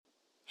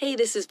Hey,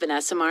 this is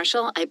Vanessa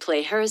Marshall. I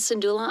play Hera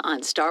Syndulla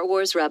on Star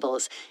Wars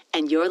Rebels,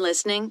 and you're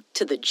listening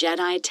to the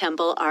Jedi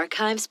Temple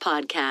Archives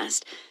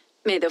podcast.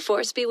 May the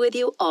Force be with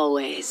you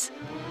always.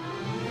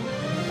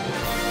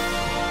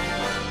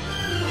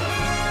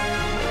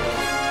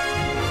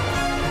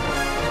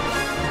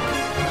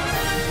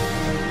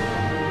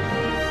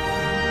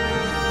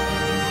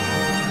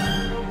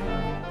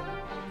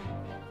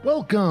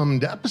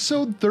 Welcome to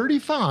episode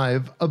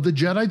 35 of the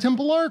Jedi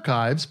Temple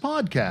Archives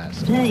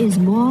podcast. There is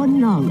more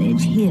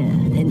knowledge here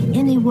than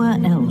anywhere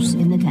else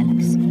in the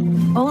galaxy.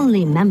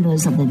 Only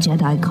members of the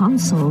Jedi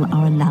Council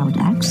are allowed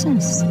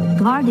access.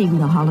 Guarding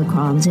the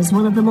holocrons is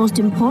one of the most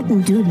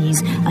important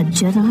duties a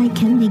Jedi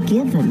can be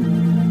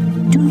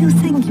given. Do you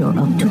think you're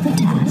up to the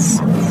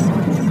task?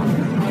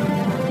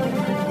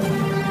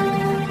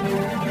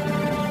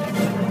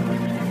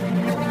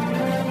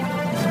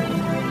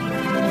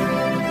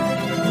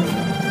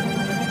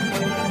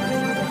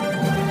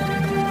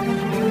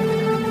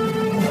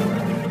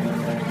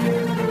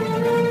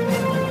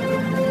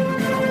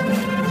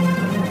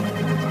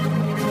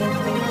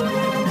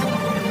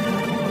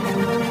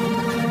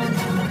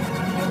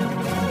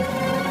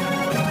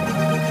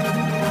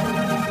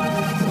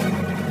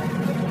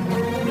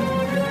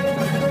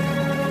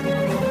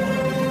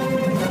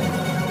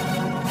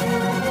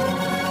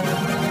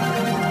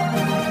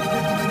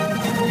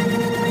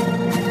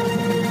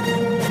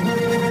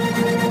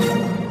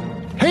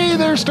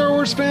 Star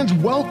Wars fans,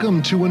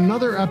 welcome to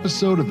another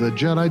episode of the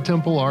Jedi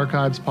Temple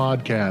Archives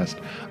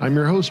podcast. I'm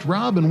your host,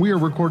 Rob, and we are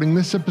recording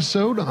this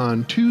episode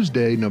on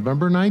Tuesday,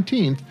 November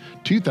 19th,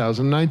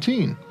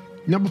 2019.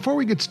 Now, before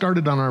we get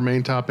started on our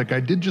main topic, I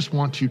did just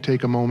want to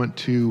take a moment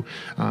to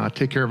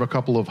take care of a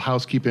couple of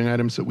housekeeping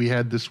items that we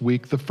had this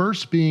week. The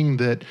first being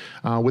that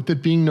with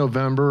it being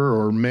November,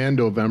 or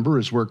Mandovember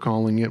as we're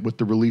calling it, with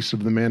the release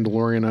of The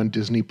Mandalorian on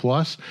Disney+,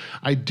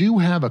 I do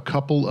have a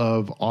couple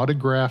of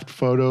autographed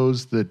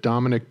photos that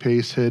Dominic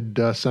Pace had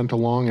sent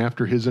along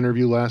after his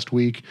interview last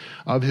week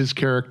of his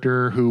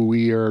character, who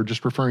we are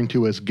just referring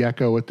to as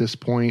Gecko at this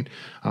point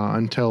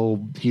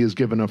until he is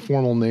given a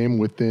formal name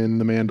within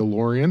The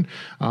Mandalorian.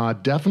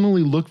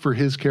 Definitely look for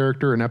his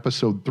character in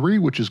episode 3,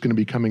 which is going to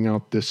be coming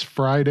out this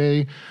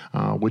Friday,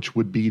 which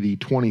would be the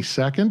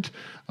 22nd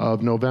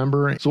of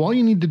November. So all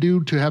you need to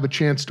do to have a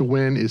chance to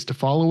win is to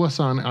follow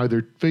us on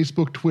either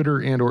Facebook,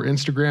 Twitter, and or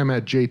Instagram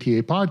at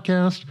JTA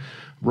Podcast.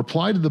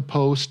 Reply to the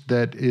post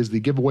that is the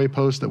giveaway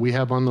post that we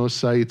have on those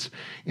sites,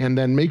 and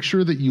then make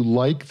sure that you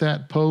like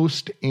that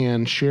post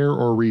and share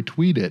or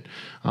retweet it.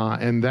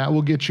 And that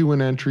will get you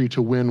an entry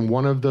to win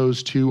one of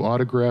those 2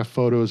 autographed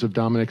photos of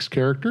Dominic's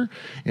character.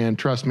 And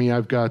trust me,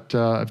 I've got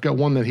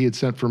one that he had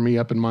sent for me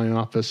up in my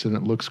office, and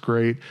it looks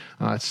great.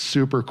 It's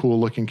super cool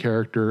looking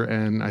character,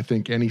 and I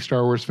think any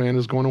Star Wars fan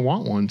is going to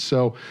want one.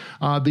 So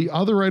the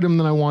other item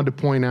that I wanted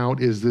to point out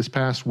is this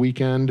past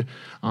weekend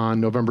on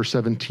November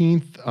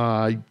 17th,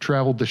 I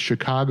traveled to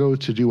Chicago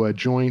to do a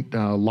joint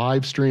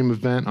live stream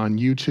event on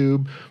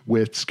YouTube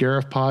with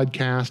Scarif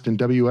Podcast and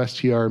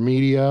WSTR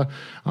Media.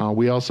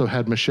 We also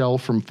had Michelle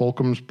from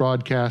Fulcrum's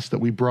broadcast that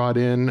we brought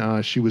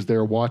in. She was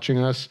there watching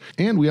us.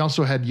 And we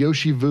also had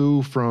Yoshi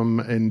Vu from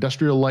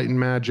Industrial Light and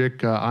Magic,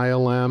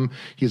 ILM.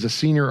 He's a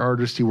senior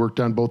artist. He worked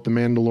on both The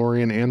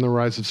Mandalorian and The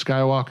Rise of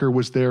Skywalker,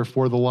 was there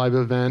for the live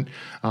event.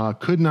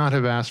 Could not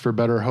have asked for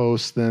better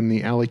hosts than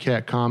the Alley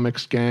Cat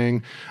Comics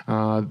gang,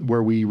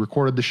 where we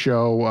recorded the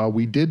show.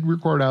 We did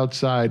record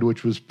outside,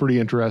 which was pretty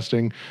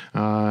interesting.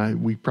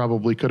 We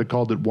probably could have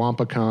called it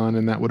WampaCon,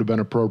 and that would have been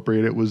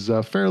appropriate. It was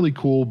fairly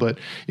cool, but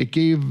it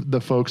gave the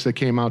folks that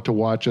came out to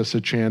watch us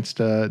a chance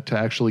to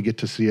actually get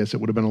to see us. It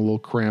would have been a little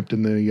cramped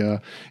in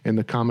the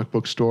comic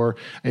book store.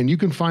 And you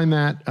can find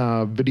that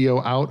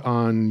video out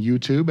on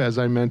YouTube. As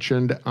I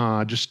mentioned,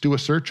 just do a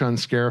search on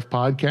Scarif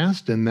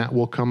Podcast, and that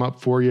will come up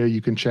for you.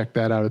 You can check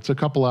that out. It's a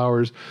couple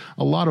hours,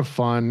 a lot of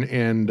fun,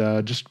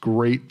 and just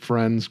great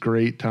friends,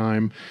 great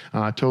time.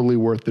 Totally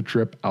worth the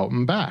trip out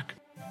and back.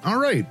 All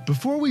right,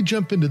 before we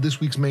jump into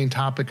this week's main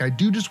topic, I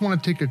do just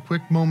want to take a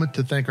quick moment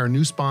to thank our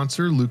new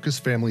sponsor, Lucas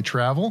Family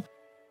Travel.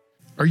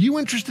 Are you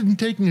interested in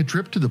taking a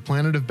trip to the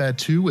planet of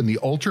Batuu and the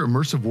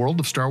ultra-immersive world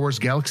of Star Wars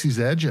Galaxy's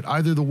Edge at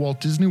either the Walt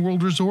Disney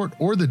World Resort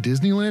or the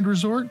Disneyland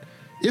Resort?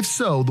 If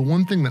so, the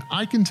one thing that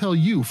I can tell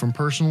you from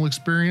personal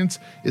experience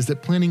is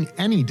that planning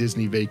any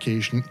Disney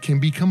vacation can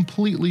be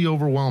completely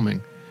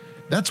overwhelming.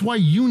 That's why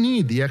you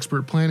need the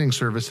expert planning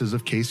services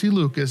of Casey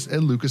Lucas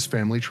at Lucas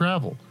Family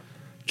Travel.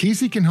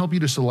 Casey can help you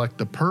to select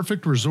the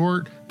perfect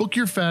resort, book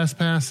your fast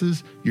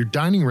passes, your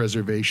dining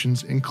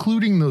reservations,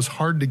 including those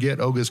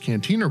hard-to-get Oga's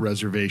Cantina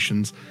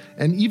reservations,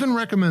 and even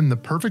recommend the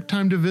perfect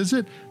time to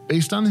visit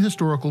based on the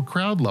historical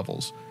crowd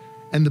levels.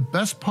 And the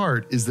best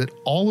part is that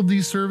all of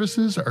these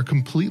services are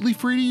completely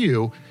free to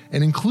you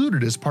and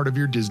included as part of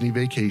your Disney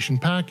vacation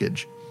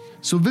package.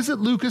 So visit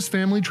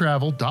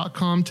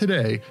lucasfamilytravel.com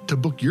today to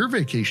book your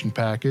vacation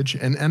package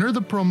and enter the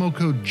promo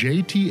code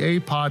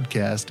JTA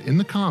Podcast in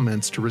the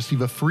comments to receive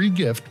a free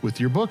gift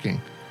with your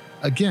booking.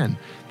 Again,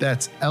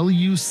 that's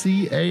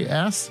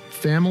LUCAS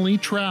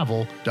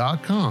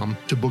familytravel.com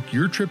to book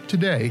your trip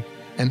today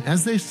And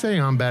as they say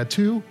on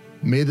Batuu,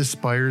 may the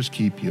spires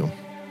keep you.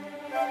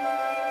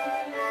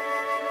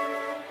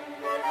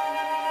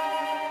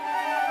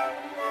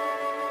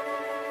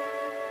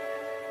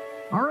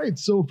 All right,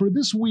 so for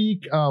this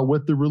week,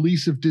 with the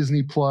release of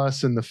Disney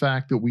Plus and the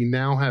fact that we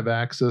now have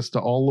access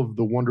to all of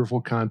the wonderful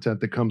content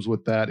that comes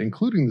with that,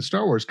 including the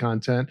Star Wars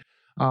content,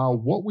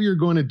 what we are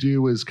going to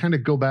do is kind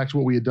of go back to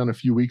what we had done a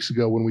few weeks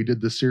ago when we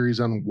did the series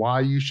on why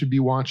you should be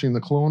watching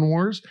the Clone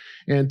Wars,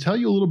 and tell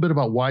you a little bit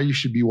about why you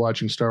should be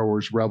watching Star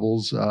Wars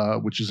Rebels,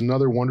 which is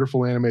another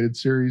wonderful animated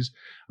series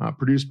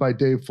produced by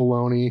Dave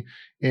Filoni.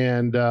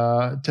 And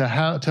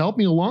to help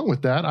me along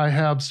with that, I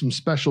have some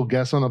special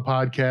guests on the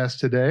podcast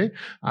today.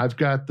 I've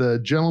got the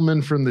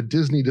gentlemen from the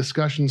Disney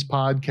Discussions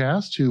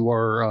podcast who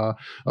are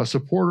a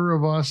supporter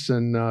of us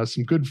and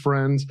some good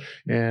friends.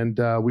 And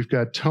we've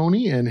got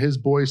Tony and his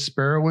boys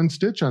Sparrow and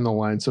Stitch on the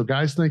line. So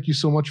guys, thank you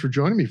so much for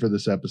joining me for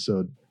this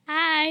episode.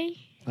 Hi.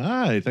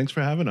 Hi, thanks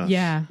for having us.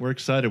 Yeah. We're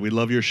excited. We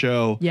love your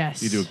show.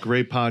 Yes. You do a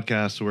great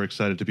podcast, so we're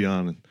excited to be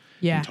on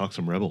and talk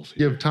some Rebels.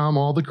 Give Tom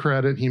all the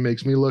credit. He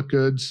makes me look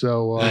good.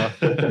 So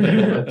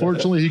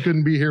unfortunately, he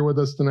couldn't be here with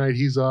us tonight.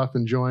 He's off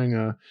enjoying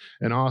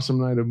an awesome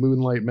night of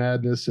Moonlight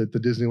Madness at the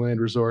Disneyland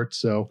Resort.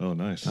 So oh,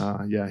 nice.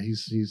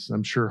 He's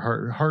I'm sure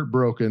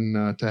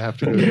heartbroken to have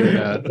to go through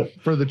that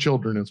for the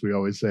children, as we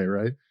always say,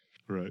 right?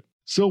 Right.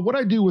 So what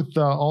I do with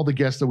all the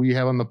guests that we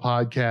have on the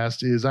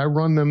podcast is I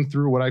run them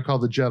through what I call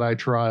the Jedi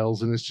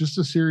Trials, and it's just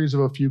a series of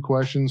a few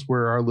questions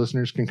where our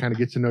listeners can kind of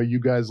get to know you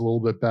guys a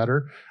little bit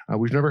better.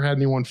 We've never had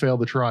anyone fail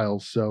the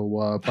trials,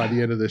 so by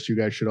the end of this, you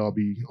guys should all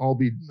be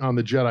on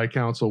the Jedi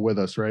Council with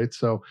us, right?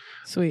 So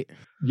Sweet.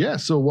 Yeah.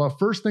 So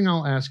first thing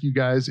I'll ask you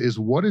guys is,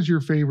 what is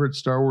your favorite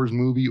Star Wars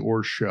movie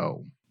or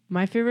show?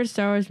 My favorite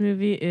Star Wars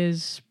movie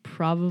is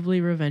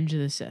probably Revenge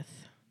of the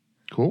Sith.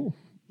 Cool.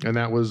 And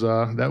that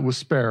was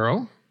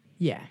Sparrow.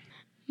 Yeah.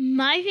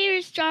 My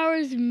favorite Star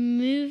Wars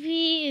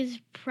movie is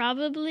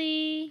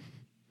probably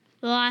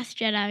The Last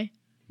Jedi.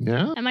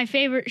 Yeah. And my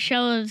favorite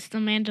show is The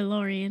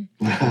Mandalorian.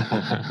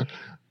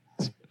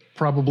 It's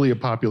probably a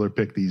popular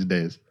pick these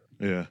days.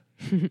 Yeah.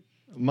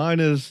 Mine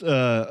is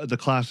the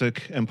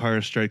classic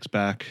Empire Strikes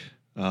Back.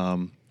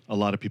 A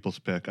lot of people's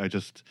pick.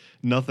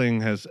 Nothing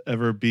has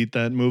ever beat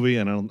that movie,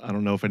 and I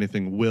don't know if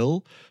anything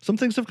will. Some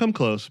things have come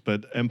close,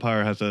 but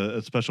Empire has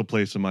a special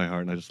place in my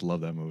heart, and I just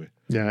love that movie.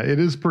 Yeah, it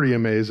is pretty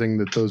amazing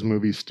that those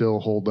movies still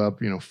hold up,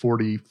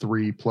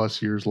 43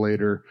 plus years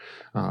later.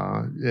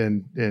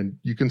 And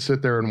you can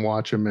sit there and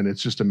watch them, and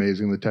it's just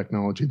amazing the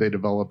technology they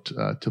developed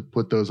to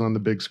put those on the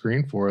big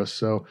screen for us.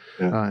 So,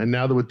 and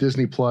now that with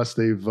Disney Plus,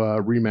 they've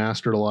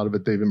remastered a lot of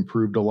it. They've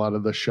improved a lot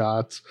of the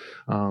shots.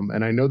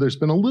 And I know there's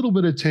been a little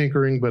bit of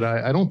tinkering, but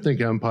I don't think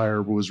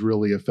Empire was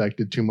really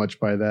affected too much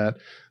by that.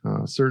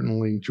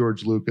 Certainly,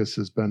 George Lucas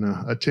has been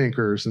a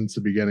tinkerer since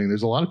the beginning.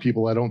 There's a lot of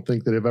people I don't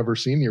think that have ever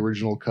seen the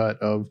original cut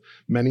of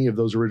many of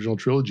those original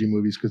trilogy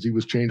movies because he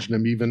was changing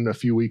them even a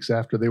few weeks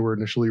after they were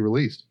initially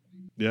released.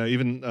 Yeah,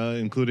 even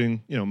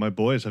including, my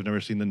boys have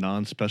never seen the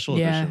non-special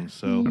editions.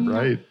 So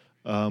Right.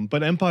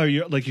 But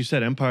Empire, like you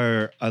said,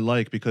 Empire I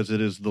like because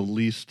it is the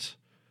least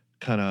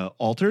kind of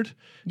altered.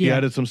 He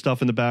added some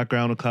stuff in the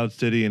background of Cloud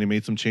City and he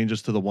made some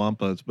changes to the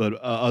Wampas, but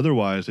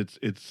otherwise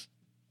it's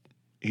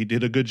he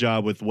did a good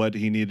job with what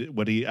he needed,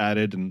 what he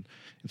added, and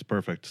it's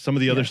perfect. Some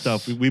of the other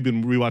stuff, we've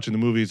been rewatching the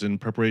movies in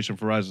preparation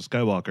for Rise of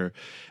Skywalker,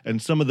 and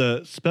some of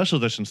the special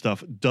edition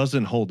stuff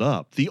doesn't hold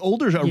up. The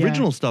older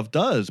original stuff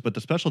does, but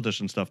the special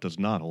edition stuff does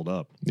not hold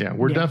up. Yeah,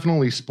 we're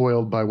definitely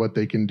spoiled by what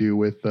they can do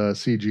with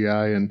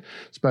CGI and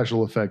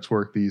special effects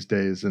work these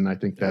days, and I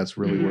think that's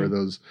really where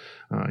those,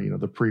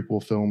 the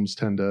prequel films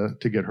tend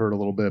to get hurt a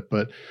little bit.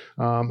 But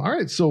all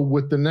right, so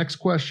with the next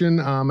question,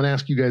 I'm going to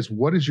ask you guys,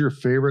 what is your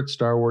favorite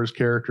Star Wars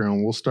character?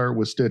 And we'll start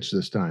with Stitch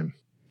this time.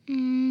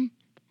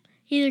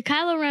 Either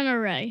Kylo Ren or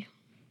Rey.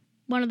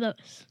 One of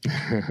those.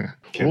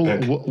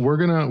 We're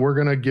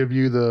gonna give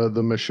you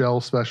the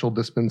Michelle special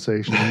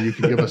dispensation, and you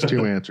can give us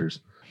two answers.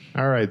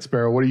 All right,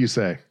 Sparrow, what do you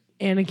say?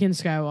 Anakin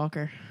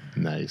Skywalker.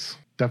 Nice,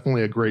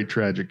 definitely a great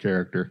tragic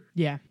character.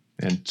 Yeah.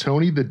 And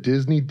Tony the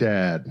Disney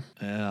Dad.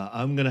 Yeah,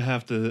 I'm gonna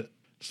have to.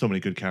 So many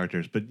good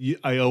characters, but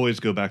I always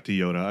go back to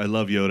Yoda. I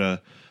love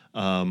Yoda.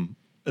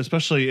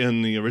 Especially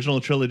in the original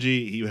trilogy,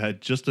 you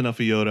had just enough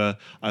of Yoda.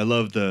 I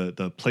love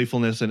the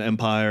playfulness in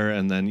Empire,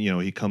 and then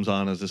he comes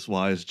on as this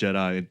wise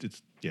Jedi.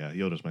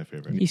 Yoda's my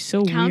favorite. He's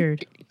so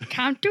weird.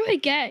 Count to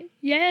again.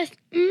 Yes.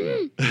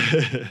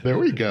 There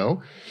we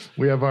go.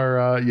 We have our,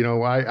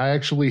 I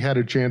actually had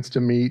a chance to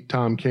meet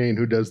Tom Kane,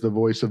 who does the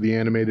voice of the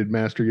animated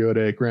Master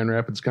Yoda at Grand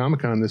Rapids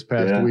Comic-Con this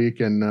past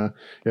week. And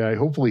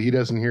hopefully he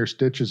doesn't hear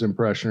Stitch's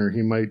impression, or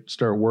he might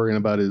start worrying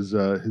about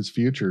his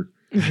future.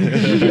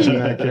 Using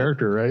that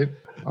character, right?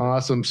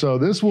 Awesome. So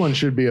this one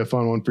should be a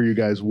fun one for you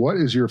guys. What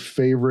is your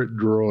favorite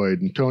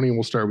droid? And Tony,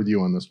 we'll start with you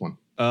on this one.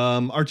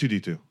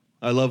 R2-D2.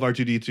 I love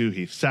R2-D2.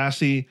 He's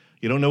sassy.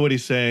 You don't know what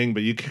he's saying,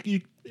 but you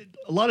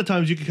a lot of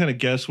times you can kind of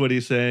guess what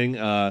he's saying.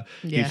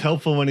 He's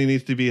helpful when he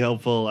needs to be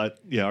helpful.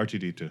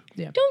 R2-D2.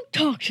 Yeah. Don't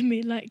talk to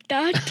me like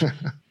that.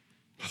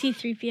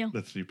 C-3PO.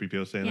 That's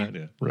C-3PO saying that,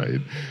 yeah.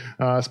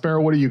 Right.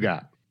 Sparrow, what do you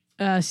got?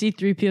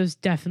 C-3PO is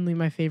definitely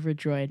my favorite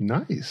droid.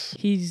 Nice.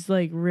 He's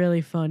like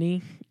really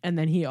funny, and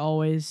then he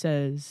always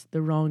says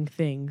the wrong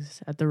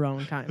things at the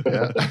wrong time.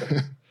 Yeah.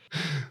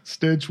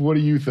 Stitch, what do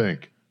you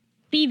think?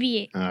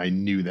 BB-8. I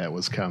knew that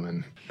was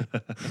coming.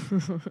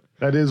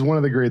 That is one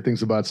of the great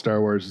things about Star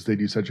Wars is they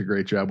do such a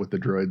great job with the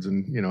droids.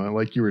 And, you know,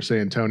 like you were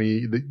saying,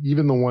 Tony,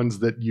 even the ones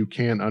that you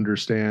can't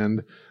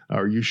understand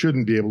or you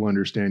shouldn't be able to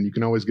understand, you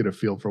can always get a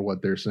feel for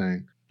what they're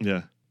saying.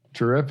 Yeah.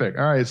 Terrific.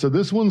 All right. So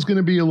this one's going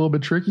to be a little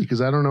bit tricky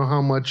because I don't know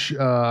how much,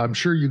 I'm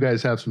sure you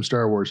guys have some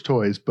Star Wars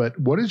toys, but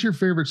what is your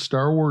favorite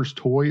Star Wars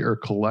toy or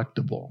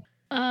collectible?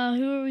 Who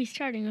are we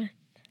starting with?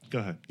 Go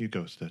ahead. You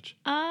go, Stitch.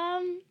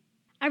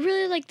 I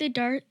really like the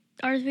Darth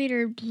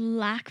Vader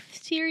Black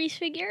Series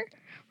figure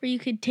where you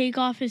could take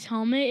off his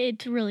helmet.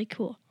 It's really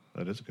cool.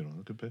 That is a good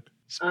one. Good pick.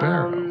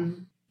 Sparrow.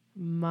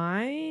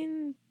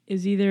 Mine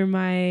is either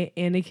my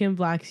Anakin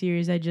Black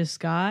Series I just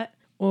got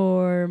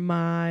or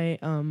my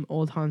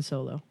old Han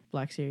Solo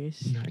Black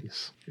Series.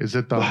 Nice. Is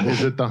it the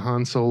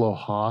Han Solo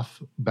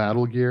Hoth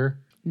battle gear?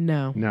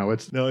 No. No,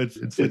 it's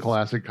the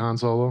classic Han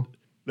Solo.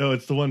 No,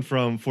 it's the one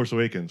from Force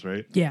Awakens,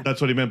 right? Yeah.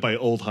 That's what he meant by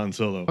old Han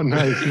Solo. Oh,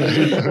 nice.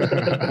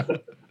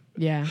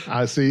 Yeah.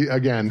 I see.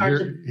 Again,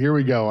 here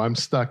we go. I'm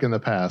stuck in the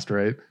past,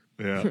 right?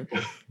 Yeah.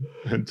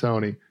 And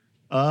Tony.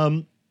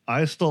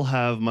 I still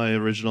have my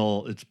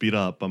original, it's beat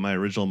up, but my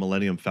original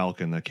Millennium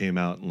Falcon that came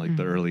out in like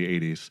the early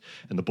 80s.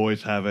 And the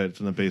boys have it. It's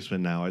in the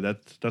basement now.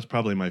 That's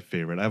probably my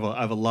favorite. I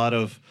have a lot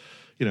of,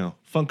 you know,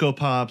 Funko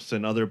Pops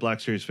and other Black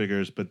Series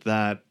figures, but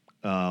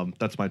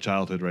that's my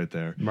childhood right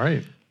there.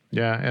 Right.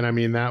 Yeah, and I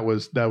mean that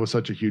was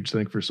such a huge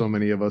thing for so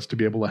many of us to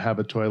be able to have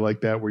a toy like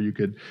that where you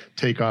could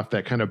take off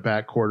that kind of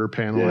back quarter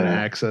panel and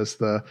access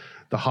the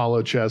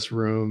hollow chest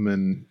room,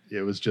 and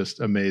it was just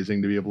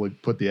amazing to be able to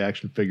put the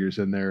action figures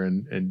in there,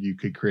 and you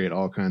could create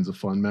all kinds of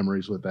fun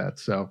memories with that.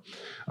 So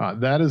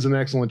that is an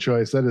excellent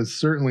choice. That is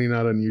certainly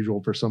not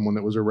unusual for someone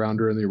that was around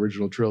during the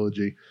original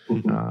trilogy.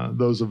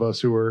 Those of us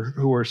who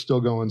are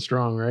still going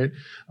strong, right?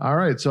 All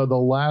right, so the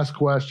last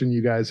question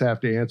you guys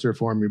have to answer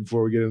for me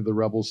before we get into the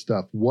Rebels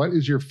stuff. What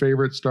is your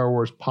favorite Star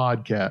Wars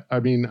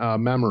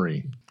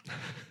memory?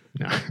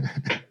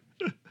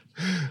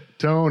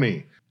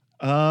 Tony.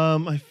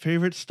 My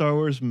favorite Star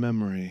Wars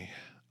memory.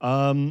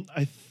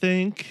 I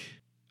think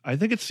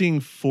it's seeing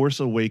Force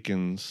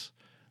Awakens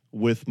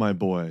with my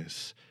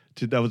boys.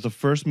 That was the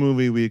first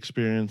movie we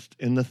experienced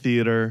in the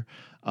theater.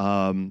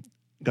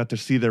 Got to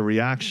see their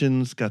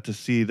reactions, got to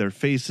see their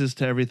faces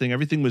to everything.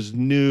 Everything was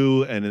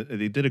new, and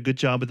they did a good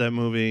job with that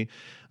movie.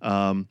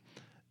 And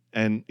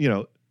you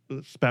know,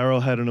 Sparrow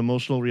had an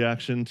emotional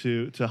reaction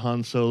to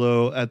Han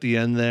Solo at the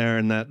end there,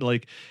 and that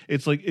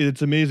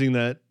it's amazing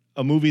that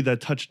a movie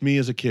that touched me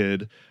as a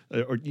kid,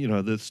 or you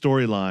know, the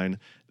storyline,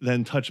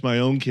 then touched my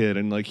own kid,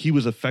 and like he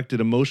was affected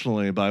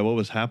emotionally by what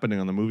was happening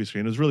on the movie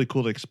screen. It was really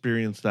cool to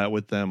experience that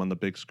with them on the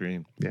big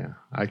screen. Yeah,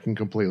 I can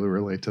completely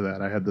relate to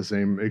that. I had the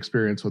same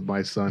experience with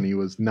my son. He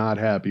was not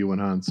happy when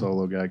Han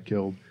Solo got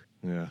killed.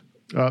 Yeah.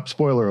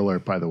 Spoiler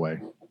alert, by the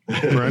way,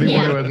 for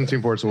anyone who hasn't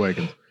seen Force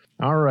Awakens.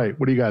 All right,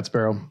 what do you got,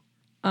 Sparrow?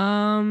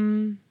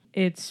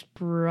 It's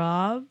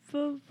probably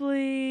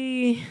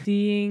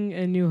seeing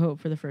A New Hope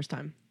for the first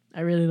time.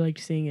 I really liked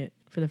seeing it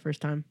for the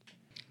first time.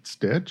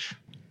 Stitch?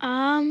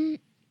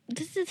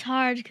 This is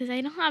hard because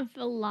I don't have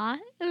a lot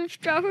of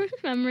Star Wars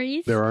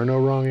memories. There are no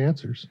wrong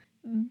answers.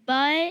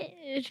 But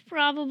it's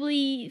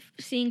probably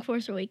seeing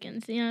Force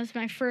Awakens. You know, it's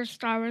my first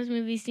Star Wars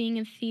movie seeing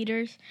in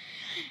theaters.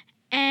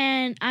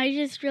 And I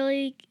just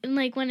really,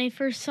 like, when I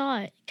first saw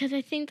it, because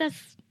I think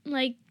that's,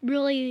 like,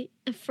 really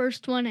the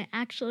first one I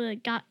actually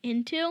got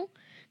into.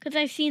 Because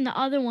I've seen the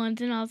other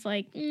ones, and I was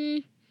like,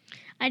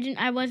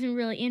 I wasn't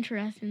really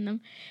interested in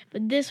them.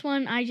 But this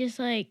one, I just,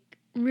 like,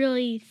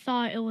 really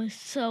thought it was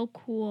so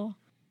cool.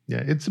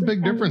 Yeah, it's a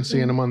big difference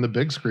seeing them on the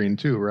big screen,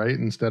 too, right?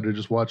 Instead of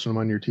just watching them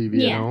on your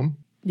TV at home.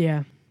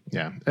 Yeah.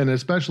 Yeah, and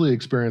especially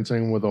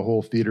experiencing with a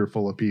whole theater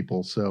full of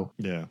people, so.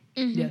 Yeah.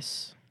 Mm-hmm.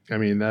 Yes. I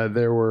mean,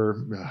 there were,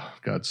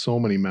 so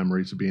many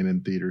memories of being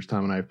in theaters.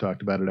 Tom and I have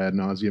talked about it ad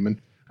nauseum.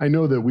 And I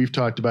know that we've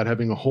talked about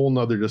having a whole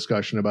nother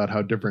discussion about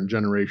how different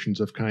generations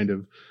have kind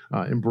of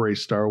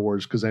embraced Star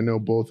Wars, because I know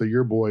both of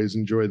your boys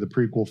enjoy the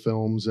prequel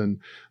films. And,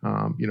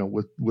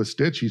 with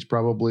Stitch, he's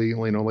probably,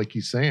 like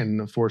he's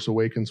saying, Force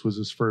Awakens was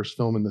his first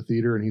film in the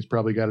theater, and he's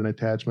probably got an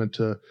attachment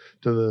to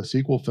the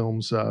sequel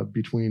films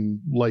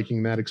between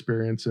liking that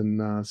experience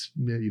and,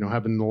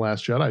 having The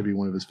Last Jedi be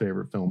one of his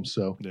favorite films.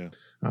 So, yeah.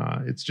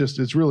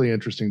 It's really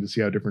interesting to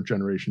see how different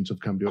generations have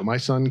come to it. My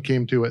son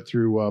came to it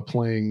through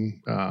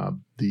playing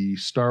the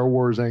Star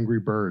Wars Angry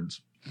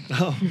Birds.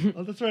 Oh,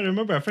 that's right. I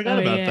remember. I forgot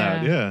about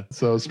that. Yeah.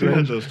 So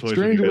strange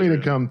way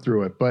to come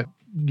through it. But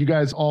you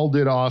guys all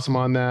did awesome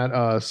on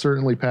that.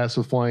 Certainly passed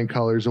with flying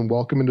colors, and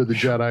welcome into the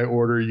Jedi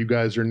Order. You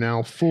guys are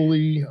now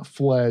fully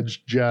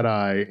fledged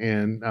Jedi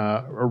and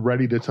are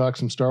ready to talk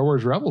some Star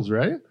Wars Rebels,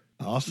 right?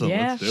 Awesome.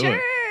 Yeah. Let's do it.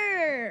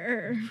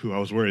 Ooh, I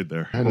was worried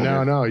there.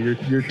 No,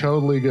 you're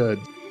totally good.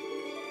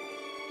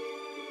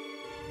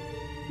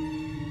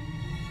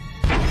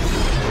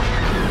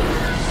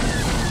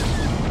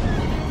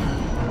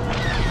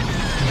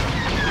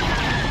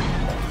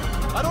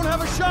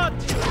 have a shot!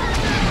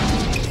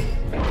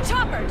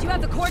 Chopper, do you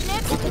have the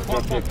coordinates?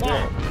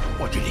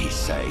 What did he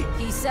say?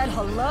 He said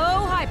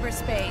hello,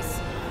 hyperspace.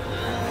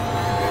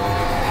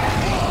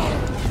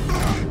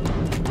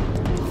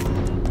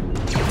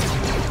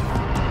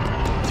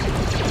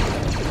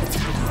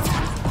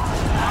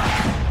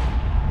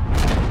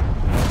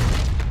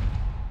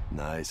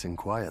 Nice and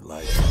quiet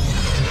like.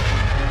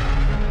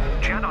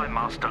 Jedi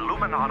Master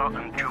Luminara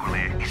and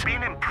Julie is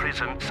being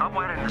imprisoned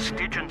somewhere in the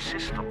Stygian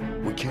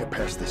system. We can't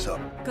pass this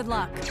up. Good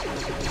luck.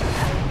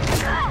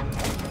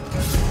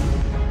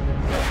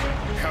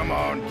 Come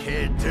on,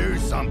 kid, do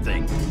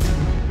something.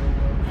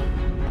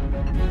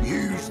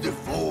 Use the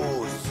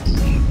Force.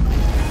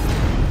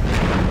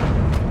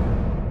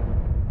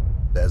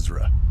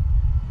 Ezra,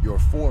 your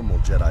formal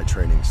Jedi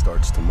training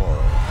starts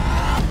tomorrow.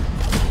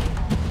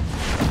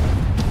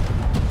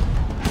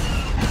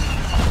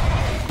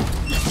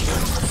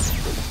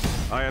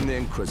 I am the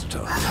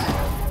Inquisitor.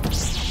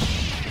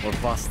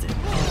 We're busted.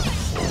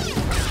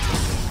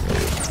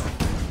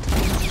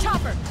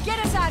 Chopper, get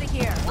us out of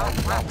here! Oh,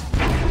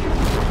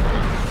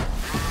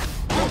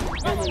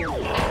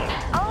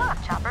 look,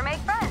 Chopper made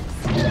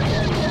friends.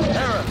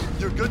 Hera,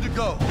 you're good to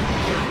go.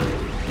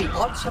 The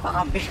odds of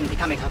our mission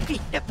becoming a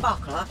complete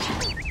debacle are...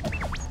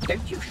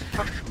 Don't you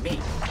shush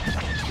me.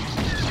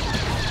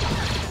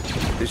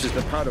 This is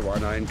the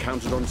Padawan I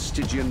encountered on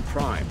Stygian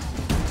Prime.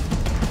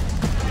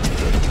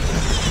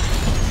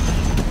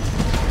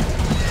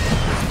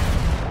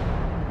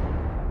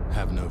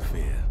 Have no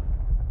fear.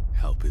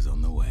 Help is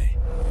on the way.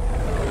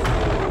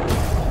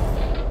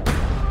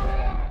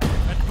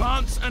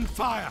 Advance and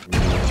fire!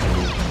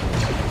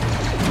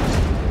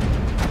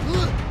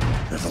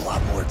 There's a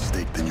lot more at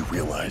stake than you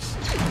realize.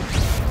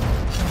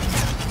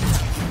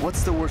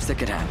 What's the worst that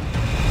could happen?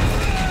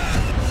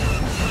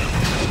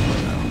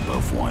 We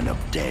both wind up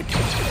dead.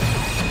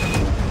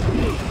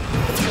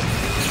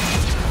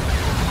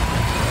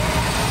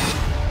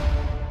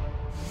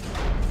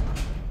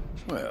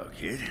 Well,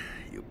 kid,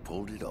 you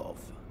pulled it off.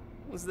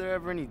 Was there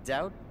ever any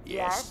doubt?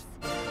 Yes.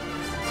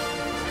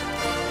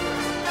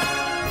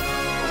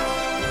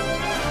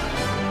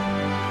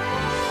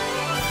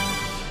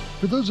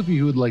 For those of you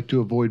who would like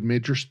to avoid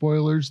major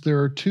spoilers, there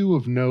are two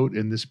of note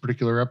in this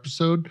particular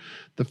episode.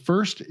 The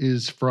first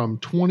is from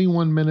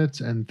 21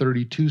 minutes and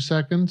 32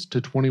 seconds to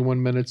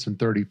 21 minutes and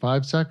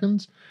 35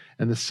 seconds.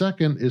 And the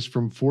second is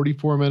from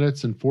 44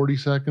 minutes and 40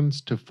 seconds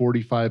to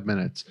 45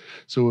 minutes.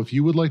 So if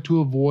you would like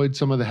to avoid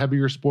some of the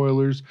heavier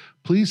spoilers,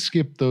 please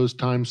skip those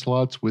time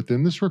slots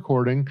within this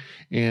recording,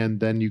 and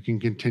then you can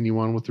continue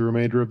on with the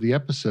remainder of the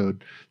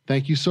episode.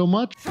 Thank you so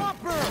much.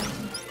 Chopper!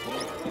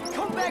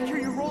 Come back here,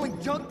 you rolling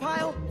junk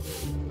pile!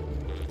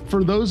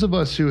 For those of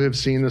us who have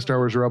seen the Star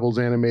Wars Rebels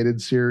animated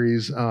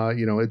series,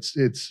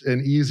 it's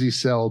an easy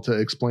sell to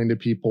explain to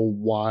people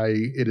why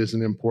it is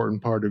an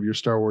important part of your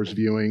Star Wars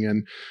viewing,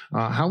 and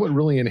how it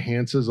really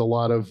enhances a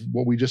lot of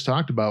what we just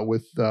talked about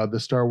with the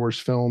Star Wars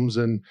films,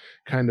 and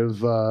kind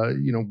of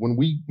when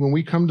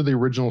we come to the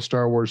original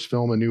Star Wars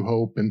film, A New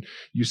Hope, and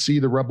you see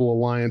the Rebel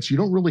Alliance, you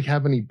don't really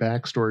have any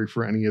backstory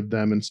for any of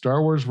them. And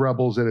Star Wars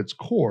Rebels at its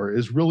core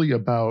is really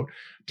about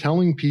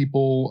telling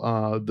people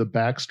the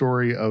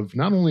backstory of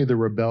not only the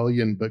rebellion,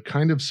 but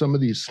kind of some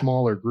of these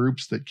smaller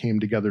groups that came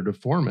together to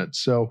form it.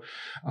 So,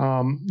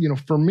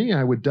 for me,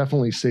 I would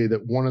definitely say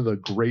that one of the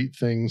great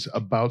things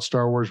about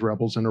Star Wars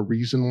Rebels, and a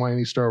reason why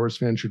any Star Wars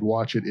fan should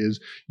watch it, is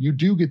you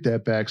do get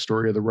that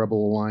backstory of the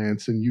Rebel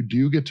Alliance, and you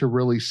do get to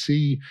really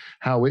see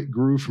how it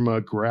grew from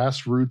a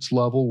grassroots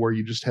level where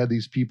you just had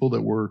these people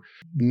that were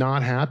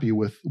not happy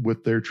with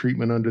their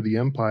treatment under the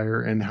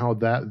Empire, and how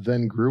that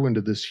then grew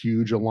into this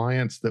huge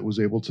alliance that was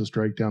able to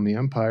strike down the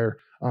Empire.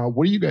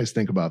 What do you guys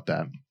think about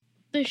that?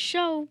 The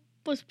show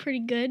was pretty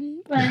good,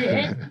 but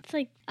it's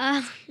like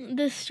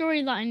the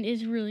storyline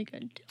is really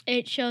good.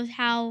 It shows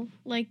how,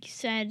 like you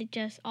said, it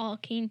just all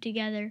came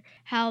together,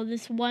 how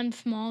this one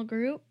small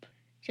group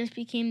just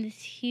became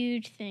this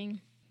huge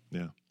thing.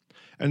 Yeah.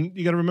 And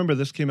you got to remember,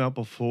 this came out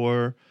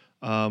before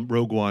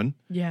Rogue One.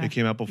 Yeah. It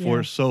came out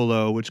before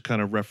Solo, which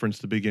kind of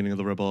referenced the beginning of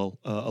the Rebel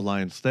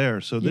Alliance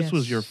there. So this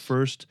was your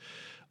first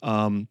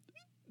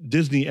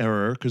Disney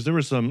era, because there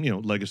was some,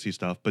 legacy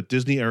stuff, but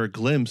Disney era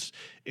glimpse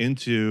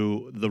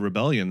into the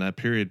rebellion, that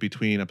period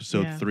between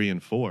episode 3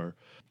 and 4.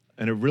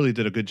 And it really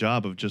did a good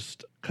job of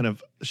just kind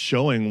of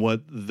showing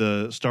what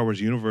the Star Wars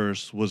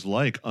universe was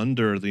like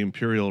under the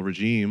Imperial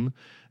regime,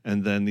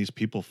 and then these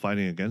people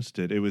fighting against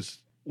it. It was,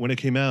 when it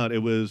came out, it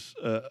was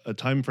a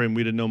time frame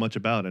we didn't know much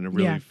about, and it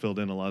really filled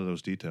in a lot of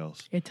those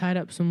details. It tied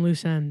up some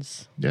loose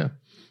ends. Yeah.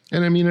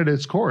 And I mean, at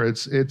its core,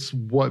 it's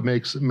what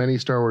makes many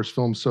Star Wars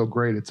films so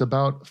great. It's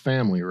about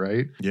family,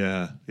 right?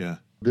 Yeah, yeah.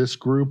 This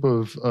group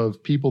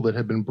of people that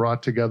have been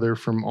brought together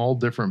from all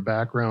different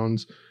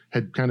backgrounds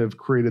had kind of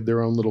created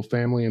their own little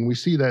family. And we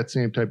see that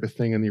same type of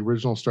thing in the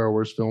original Star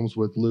Wars films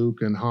with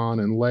Luke and Han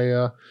and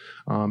Leia.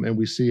 And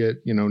we see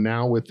it,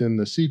 now within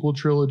the sequel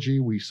trilogy.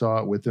 We saw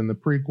it within the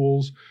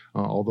prequels,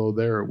 although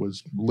there it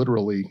was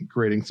literally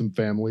creating some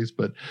families,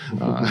 but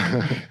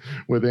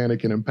with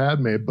Anakin and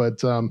Padme.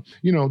 But,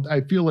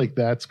 I feel like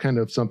that's kind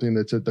of something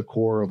that's at the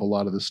core of a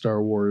lot of the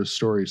Star Wars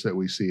stories that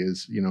we see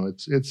is,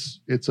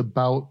 it's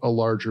about a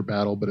larger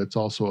battle, but it's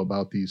also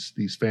about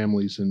these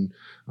families and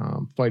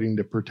fighting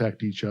to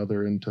protect each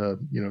other and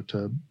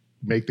to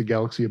make the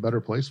galaxy a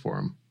better place for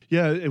them.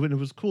 Yeah, it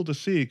was cool to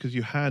see because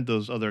you had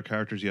those other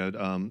characters. You had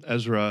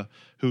Ezra,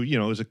 who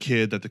was a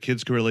kid that the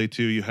kids could relate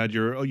to. You had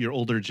your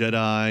older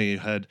Jedi. You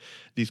had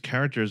these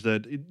characters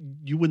that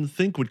you wouldn't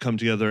think would come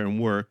together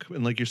and work.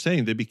 And like you're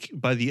saying,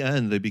 by the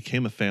end they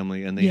became a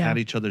family and they had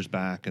each other's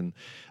back. And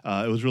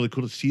it was really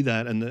cool to see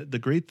that. And the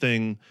great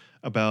thing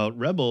about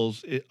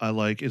Rebels,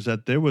 is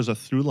that there was a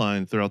through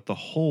line throughout the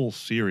whole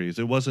series.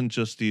 It wasn't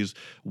just these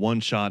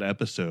one-shot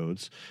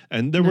episodes,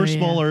 and there were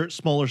smaller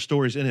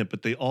stories in it,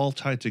 but they all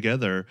tied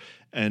together.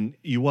 And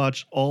you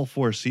watch all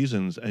 4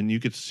 seasons, and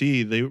you could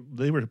see they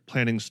were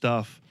planning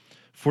stuff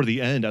for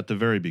the end at the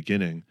very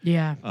beginning.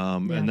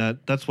 And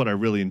that's what I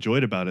really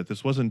enjoyed about it.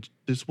 This wasn't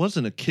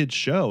a kid's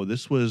show.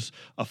 This was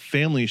a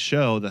family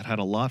show that had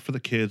a lot for the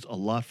kids, a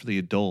lot for the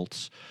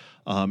adults.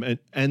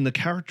 And the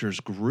characters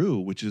grew,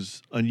 which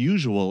is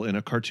unusual in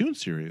a cartoon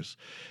series.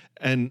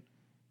 And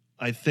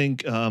I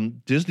think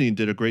Disney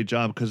did a great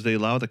job because they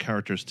allow the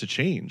characters to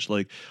change.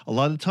 Like a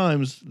lot of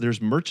times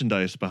there's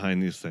merchandise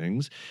behind these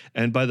things.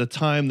 And by the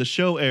time the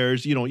show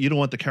airs, you don't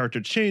want the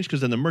character to change because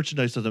then the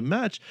merchandise doesn't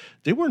match.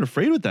 They weren't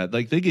afraid with that.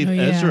 Like they gave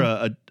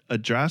Ezra a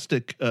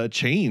drastic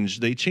change.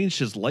 They changed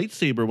his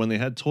lightsaber when they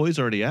had toys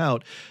already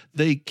out.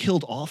 They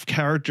killed off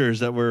characters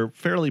that were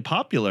fairly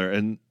popular.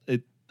 And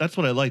that's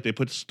what I like. They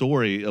put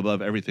story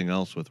above everything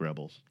else with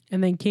Rebels.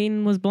 And then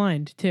Kanan was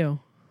blind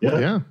too.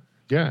 Yeah.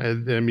 I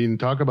mean,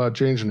 talk about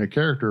changing a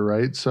character,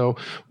 right? So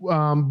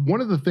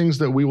one of the things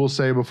that we will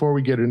say before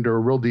we get into a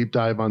real deep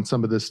dive on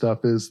some of this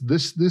stuff is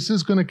this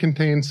is going to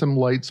contain some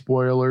light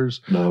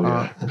spoilers.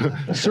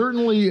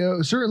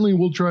 Certainly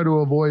we'll try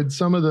to avoid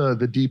some of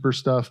the deeper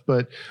stuff,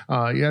 but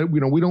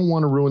we don't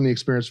want to ruin the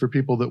experience for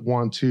people that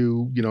want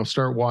to,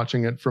 start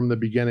watching it from the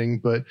beginning,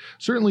 but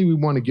certainly we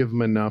want to give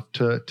them enough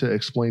to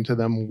explain to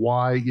them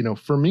why,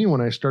 for me,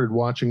 when I started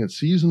watching it,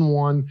 season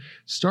 1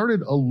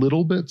 started a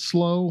little bit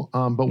slow,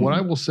 but what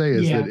I will say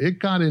is that it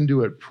got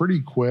into it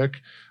pretty quick,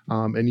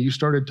 and you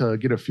started to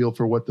get a feel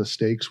for what the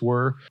stakes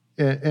were.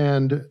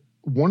 And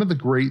one of the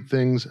great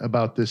things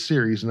about this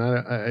series, and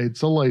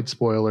it's a light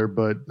spoiler,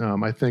 but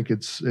I think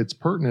it's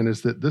pertinent,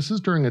 is that this is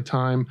during a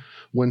time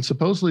when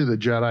supposedly the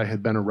Jedi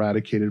had been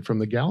eradicated from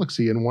the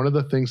galaxy. And one of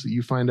the things that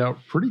you find out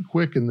pretty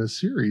quick in this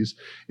series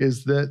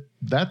is that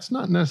that's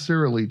not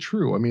necessarily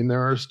true. I mean,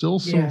 there are still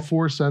some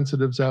Force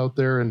sensitives out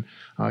there, and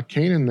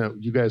Kanan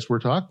that you guys were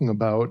talking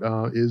about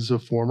is a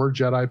former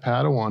Jedi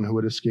Padawan who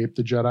had escaped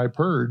the Jedi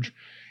Purge.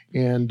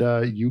 And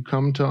you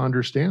come to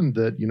understand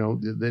that,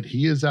 that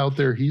he is out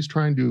there. He's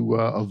trying to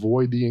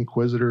avoid the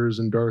Inquisitors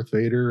and Darth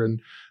Vader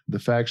and the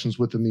factions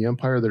within the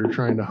Empire that are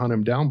trying to hunt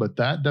him down. But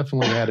that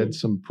definitely added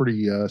some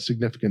pretty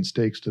significant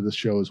stakes to the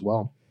show as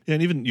well. Yeah,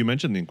 and even you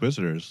mentioned the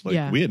Inquisitors.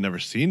 Like we had never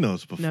seen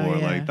those before.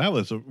 Like that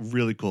was a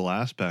really cool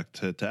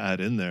aspect to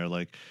add in there.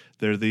 Like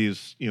they're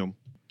these,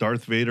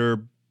 Darth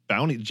Vader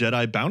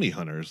Jedi bounty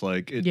hunters.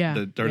 Like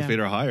that Darth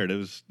Vader hired. It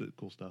was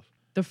cool stuff.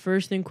 The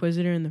first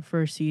Inquisitor in the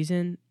first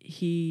season,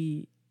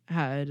 he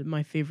had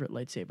my favorite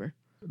lightsaber.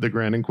 The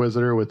Grand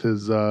Inquisitor with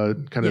his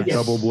kind of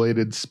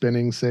double-bladed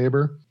spinning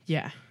saber.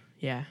 Yeah.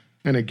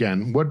 And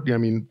again,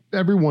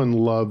 everyone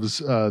loves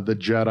the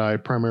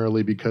Jedi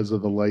primarily because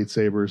of the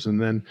lightsabers,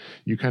 and then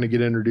you kind of get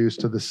introduced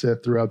to the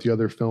Sith throughout the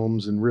other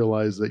films and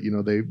realize that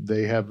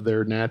they have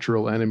their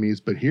natural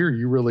enemies. But here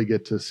you really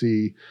get to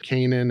see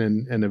Kanan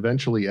and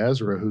eventually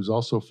Ezra, who's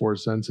also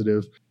Force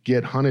sensitive,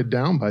 get hunted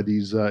down by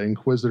these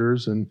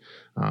Inquisitors, and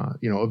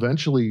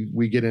eventually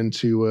we get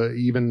into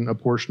even a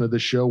portion of the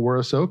show where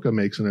Ahsoka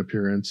makes an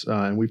appearance,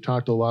 and we've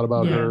talked a lot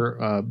about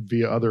her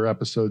via other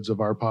episodes of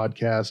our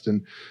podcast,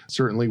 and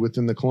certainly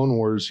within the Clone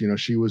Wars,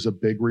 she was a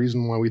big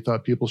reason why we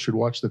thought people should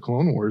watch the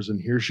Clone Wars,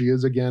 and here she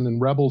is again in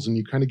Rebels, and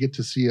you kind of get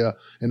to see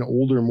an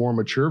older, more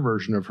mature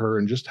version of her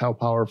and just how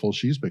powerful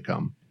she's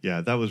become. Yeah,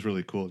 that was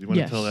really cool. Do you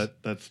want to tell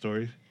that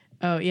story?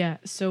 Oh yeah,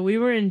 so we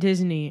were in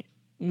Disney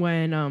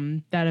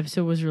when that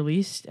episode was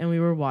released, and we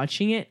were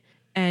watching it,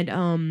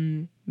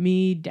 and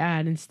me,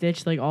 Dad, and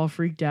Stitch all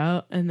freaked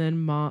out, and then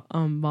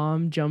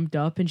Mom jumped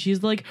up and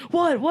she's like,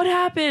 what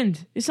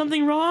happened? Is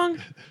something wrong?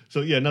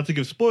 So yeah, not to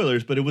give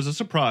spoilers, but it was a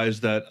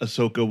surprise that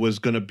Ahsoka was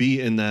going to be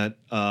in that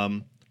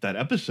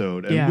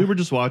episode, and we were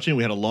just watching.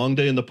 We had a long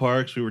day in the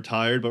parks, we were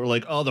tired, but we're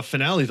like, oh, the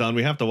finale's on,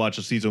 we have to watch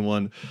a season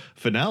 1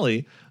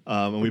 finale,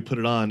 and we put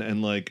it on,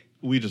 and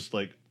we just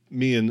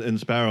me and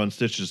Sparrow and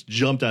Stitch just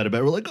jumped out of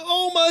bed. We're like,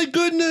 oh my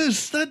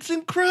goodness, that's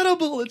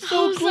incredible. It's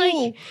so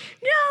cool. Like,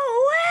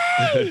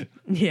 no way.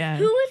 Yeah.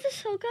 Who was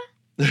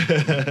Ahsoka?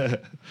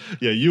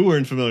 Yeah, you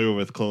weren't familiar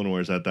with Clone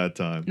Wars at that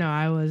time. No,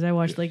 I was. I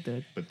watched like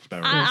the.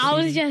 I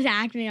was just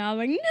acting. I was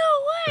like, no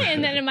way.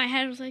 And then in my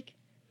head, I was like,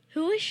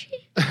 who is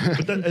she?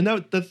 But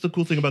that's the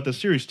cool thing about this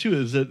series too,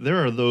 is that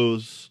there are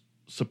those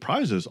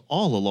surprises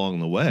all along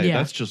the way. Yeah.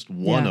 That's just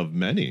one of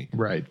many.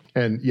 Right.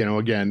 And,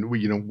 again,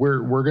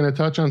 we're going to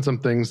touch on some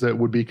things that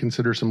would be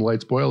considered some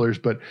light spoilers,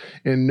 but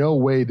in no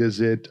way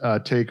does it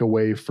take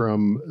away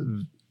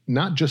from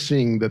not just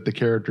seeing that the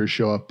characters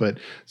show up, but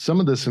some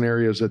of the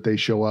scenarios that they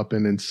show up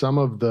in and some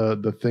of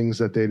the things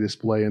that they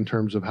display in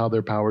terms of how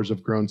their powers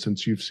have grown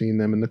since you've seen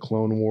them in the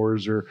Clone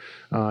Wars, or,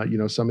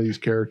 some of these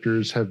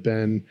characters have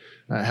been,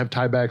 have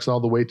tiebacks all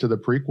the way to the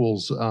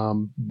prequels,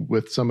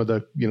 with some of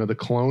the, the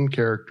clone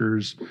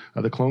characters,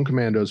 the clone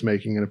commandos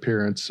making an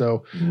appearance.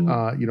 So,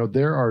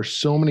 there are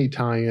so many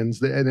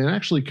tie-ins and it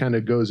actually kind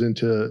of goes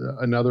into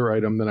another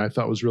item that I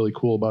thought was really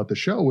cool about the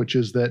show, which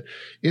is that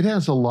it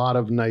has a lot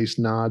of nice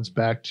nods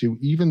back to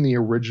even the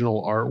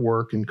original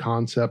artwork and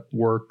concept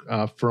work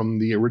from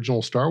the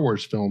original Star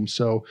Wars film.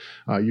 So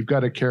you've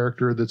got a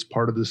character that's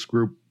part of this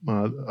group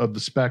of the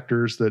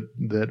Spectres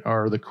that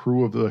are the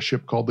crew of the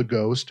ship called the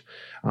Ghost.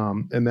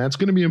 And that's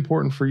going to be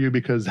important for you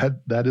because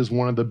that is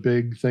one of the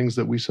big things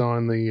that we saw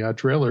in the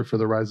trailer for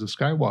The Rise of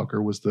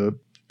Skywalker was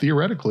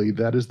theoretically,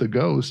 that is the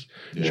Ghost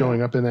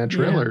showing up in that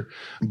trailer.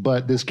 Yeah.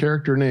 But this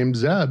character named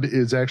Zeb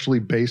is actually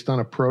based on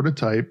a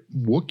prototype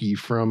Wookiee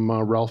from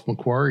Ralph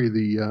McQuarrie,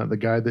 the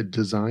guy that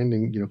designed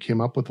and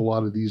came up with a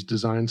lot of these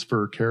designs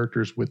for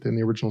characters within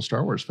the original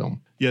Star Wars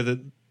film. Yeah,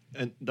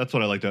 and that's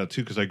what I liked about it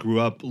too, because I grew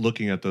up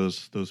looking at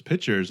those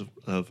pictures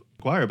of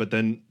McQuarrie, but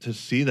then to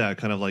see that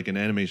kind of like in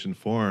animation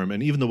form,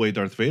 and even the way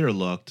Darth Vader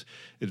looked,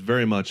 it's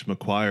very much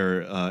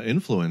McQuarrie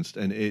influenced,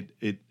 and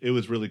it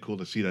was really cool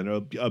to see that.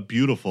 A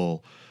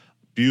beautiful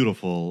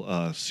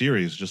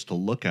series just to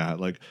look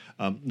at. Like,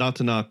 not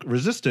to knock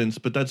Resistance,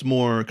 but that's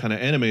more kind of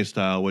anime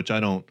style, which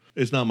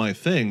it's not my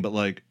thing. But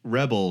like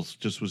Rebels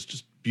was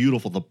just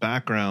beautiful. The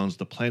backgrounds,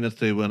 the planets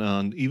they went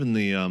on, even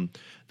the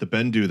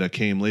Bendu that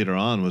came later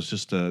on was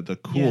just the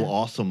cool,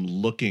 awesome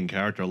looking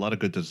character. A lot of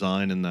good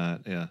design in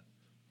that. Yeah.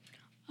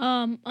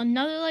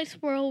 Another light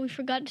swirl we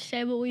forgot to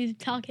say, but we've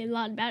talked a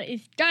lot about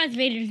is Darth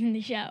Vader's in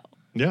the show.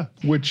 Yeah.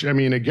 Which, I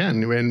mean,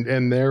 again,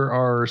 and there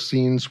are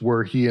scenes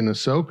where he and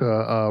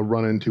Ahsoka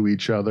run into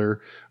each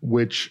other,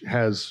 which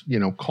has,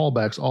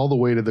 callbacks all the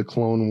way to the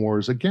Clone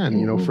Wars.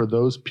 Again, for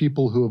those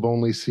people who have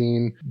only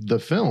seen the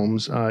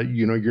films,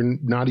 you're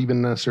not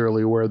even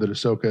necessarily aware that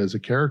Ahsoka is a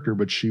character,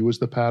 but she was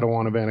the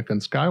Padawan of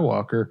Anakin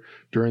Skywalker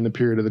during the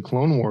period of the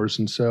Clone Wars.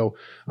 And so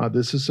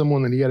this is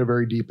someone that he had a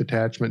very deep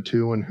attachment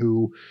to and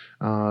who,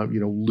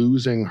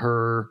 losing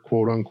her,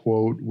 quote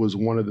unquote, was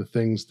one of the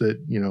things that,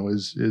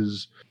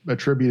 is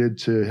attributed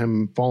to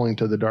him falling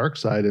to the dark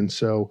side. And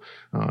so,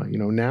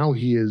 now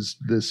he is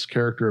this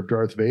character of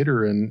Darth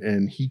Vader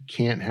and he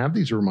can't have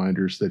these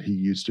reminders that he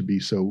used to be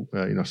so,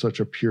 such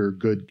a pure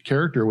good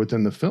character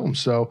within the film.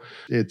 So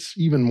it's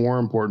even more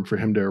important for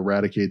him to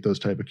eradicate those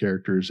type of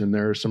characters. And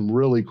there are some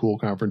really cool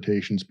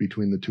confrontations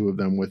between the two of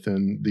them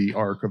within the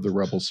arc of the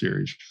Rebel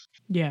series.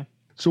 Yeah.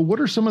 So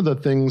what are some of the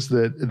things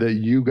that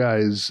you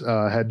guys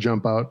had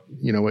jump out,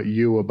 at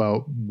you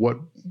about what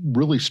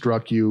really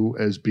struck you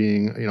as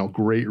being,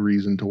 great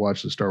reason to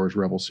watch the Star Wars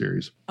Rebel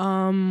series?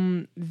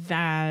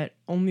 That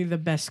only the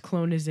best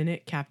clone is in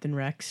it, Captain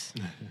Rex.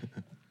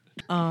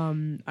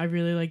 I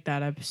really like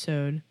that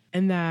episode.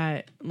 And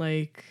that,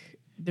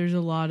 there's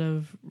a lot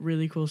of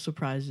really cool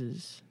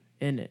surprises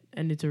in it.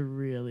 And it's a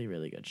really,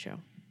 really good show.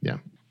 Yeah.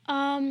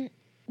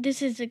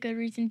 This is a good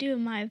reason too,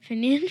 in my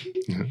opinion.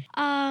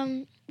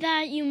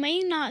 That you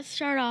may not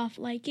start off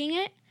liking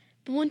it,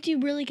 but once you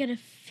really get a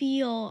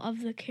feel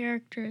of the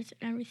characters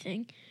and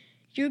everything,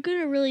 you're going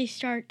to really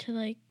start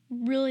to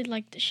really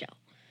like the show.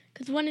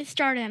 Because when it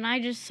started and I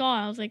just saw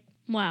it, I was like,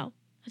 wow,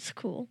 that's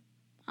cool.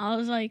 I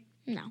was like,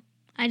 no,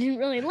 I didn't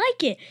really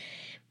like it.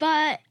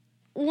 But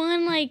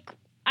when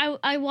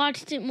I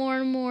watched it more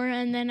and more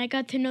and then I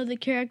got to know the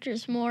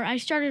characters more, I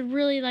started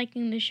really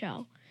liking the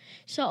show.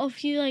 So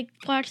if you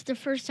watch the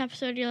first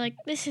episode, you're like,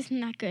 this isn't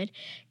that good.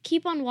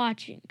 Keep on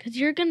watching because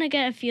you're going to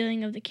get a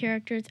feeling of the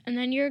characters and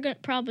then you're going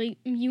to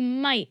you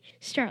might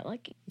start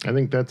liking. I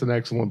think that's an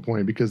excellent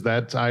point because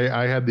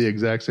I had the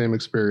exact same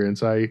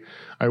experience. I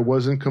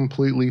wasn't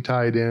completely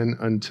tied in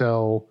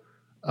until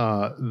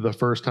the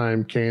first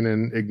time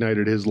Kanan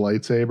ignited his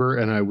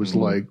lightsaber and I was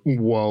like,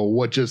 whoa,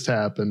 what just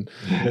happened?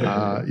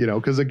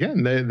 Because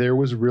again, there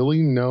was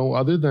really no,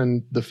 other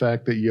than the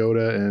fact that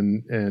Yoda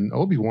and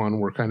Obi-Wan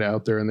were kind of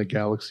out there in the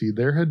galaxy,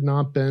 there had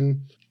not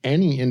been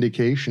any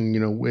indication,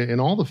 in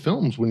all the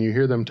films when you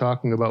hear them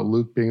talking about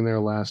Luke being their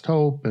last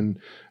hope, and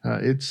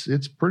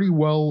it's pretty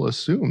well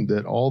assumed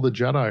that all the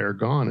Jedi are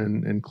gone,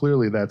 and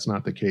clearly that's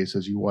not the case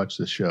as you watch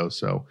this show.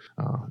 So,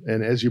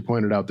 and as you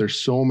pointed out, there's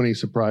so many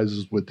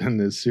surprises within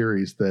this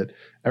series that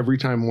every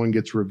time one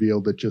gets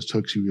revealed, it just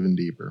hooks you even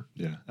deeper.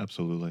 Yeah,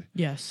 absolutely.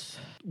 Yes.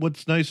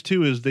 what's nice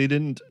too is they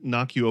didn't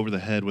knock you over the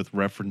head with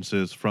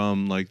references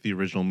from like the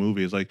original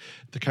movies. Like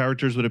the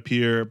characters would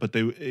appear, but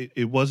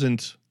it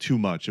wasn't too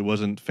much. It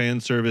wasn't fan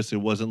service.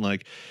 It wasn't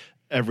like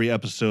every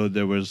episode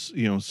there was,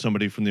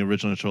 somebody from the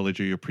original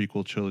trilogy or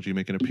prequel trilogy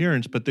make an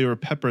appearance, but they were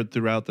peppered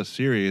throughout the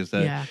series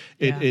that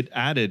it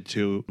added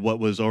to what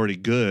was already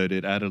good.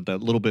 It added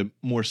that little bit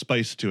more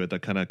spice to it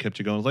that kind of kept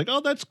you going. It's like,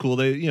 oh, that's cool.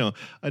 I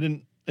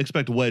didn't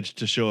expect Wedge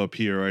to show up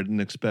here. Or I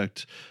didn't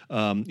expect,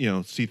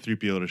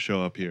 C-3PO to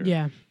show up here.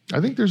 Yeah. I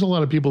think there's a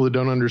lot of people that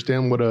don't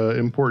understand what an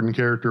important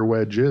character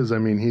Wedge is. I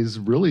mean, he's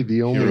really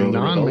the only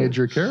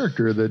non-major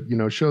character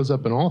that, shows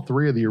up in all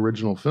three of the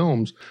original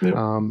films. Yep.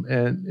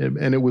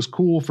 And it was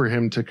cool for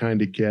him to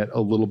kind of get a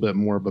little bit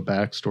more of a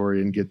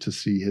backstory and get to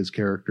see his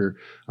character.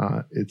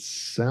 It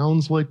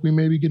sounds like we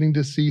may be getting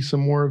to see some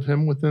more of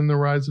him within The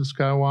Rise of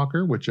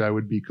Skywalker, which I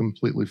would be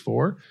completely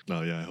for.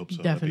 Oh, yeah, I hope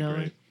so. Definitely. That'd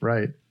be great.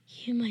 Right.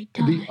 You might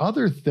die. The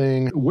other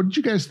thing, what did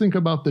you guys think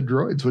about the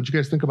droids? What did you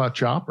guys think about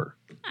Chopper?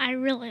 I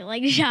really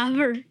like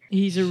Chopper.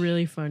 He's a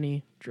really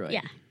funny droid.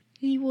 Yeah,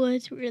 he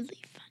was really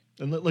fun.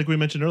 And like we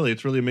mentioned earlier,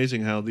 it's really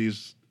amazing how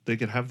they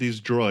could have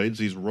these droids,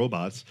 these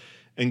robots,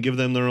 and give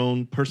them their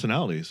own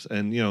personalities.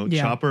 And,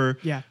 Chopper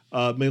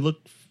may look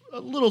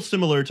a little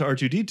similar to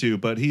R2-D2,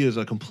 but he is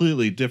a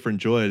completely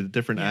different droid,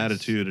 different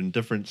attitude and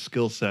different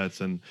skill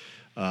sets. And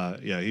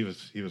he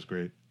was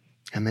great.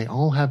 And they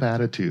all have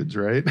attitudes,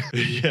 right?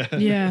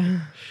 Yeah.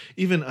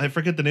 Even, I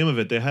forget the name of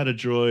it. They had a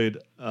droid,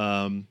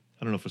 I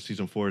don't know if it's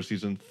season 4 or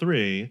season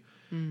 3.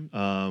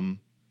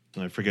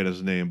 I forget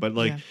his name. But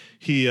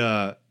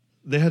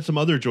they had some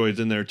other droids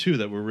in there too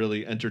that were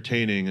really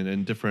entertaining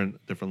and different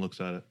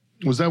looks at it.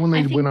 Was that when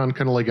they went on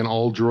kind of like an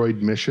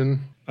all-droid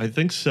mission? I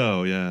think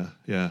so, yeah.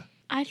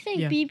 I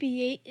think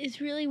BB-8 is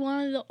really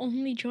one of the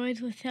only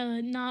droids with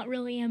not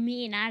really a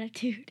mean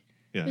attitude.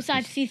 Yeah,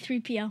 besides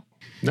C-3PO.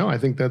 No, I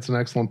think that's an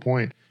excellent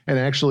point. And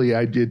actually,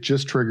 it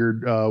just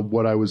triggered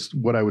what I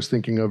was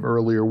thinking of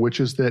earlier, which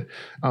is that,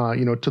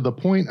 to the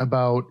point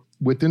about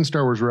within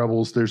Star Wars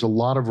Rebels, there's a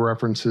lot of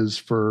references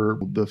for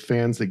the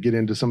fans that get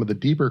into some of the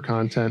deeper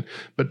content.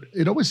 But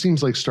it always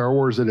seems like Star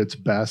Wars at its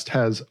best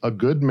has a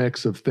good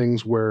mix of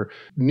things where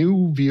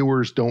new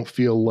viewers don't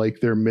feel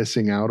like they're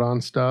missing out on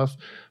stuff,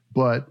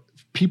 but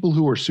people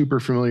who are super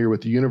familiar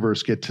with the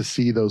universe get to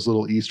see those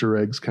little Easter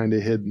eggs kind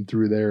of hidden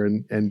through there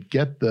and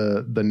get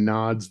the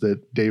nods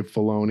that Dave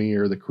Filoni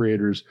or the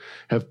creators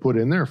have put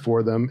in there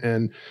for them.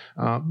 And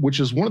which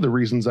is one of the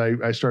reasons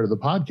I started the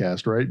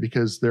podcast, right?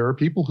 Because there are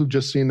people who've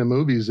just seen the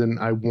movies and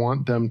I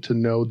want them to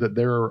know that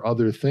there are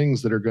other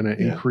things that are going to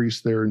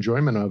increase their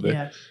enjoyment of it.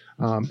 Yes.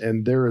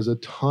 And there is a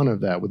ton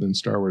of that within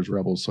Star Wars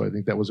Rebels. So I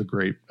think that was a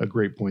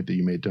great point that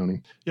you made,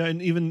 Tony. Yeah.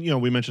 And even,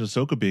 we mentioned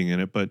Ahsoka being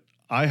in it, but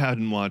I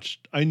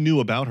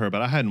knew about her,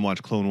 but I hadn't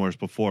watched Clone Wars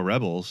before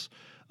Rebels.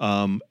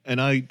 And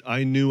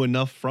I knew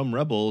enough from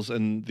Rebels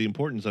and the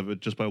importance of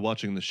it just by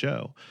watching the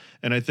show.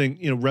 And I think,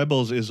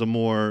 Rebels is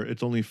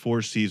it's only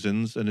 4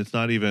 seasons and it's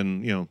not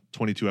even,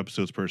 22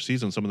 episodes per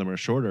season. Some of them are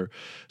shorter.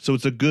 So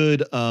it's a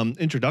good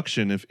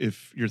introduction.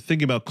 If you're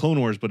thinking about Clone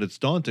Wars, but it's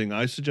daunting,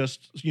 I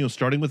suggest,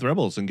 starting with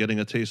Rebels and getting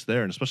a taste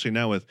there. And especially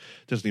now with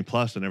Disney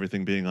Plus and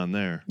everything being on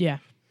there. Yeah.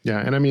 Yeah,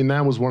 and I mean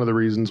that was one of the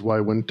reasons why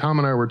when Tom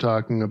and I were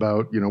talking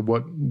about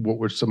what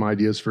were some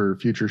ideas for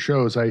future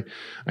shows, I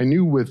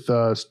knew with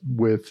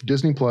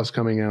Disney Plus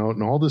coming out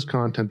and all this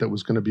content that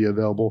was going to be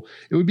available,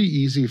 it would be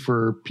easy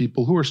for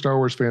people who are Star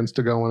Wars fans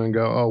to go in and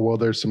go, oh well,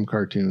 there's some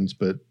cartoons,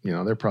 but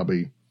they're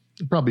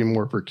probably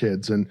more for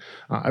kids. And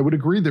I would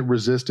agree that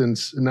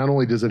Resistance, not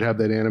only does it have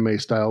that anime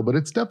style, but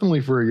it's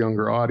definitely for a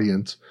younger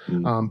audience.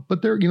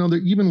 But there,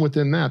 even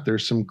within that,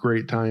 there's some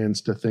great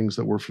tie-ins to things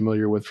that we're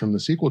familiar with from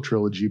the sequel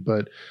trilogy.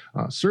 But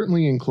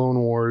certainly in Clone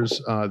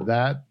Wars,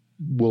 that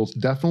will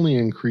definitely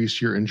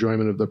increase your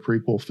enjoyment of the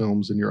prequel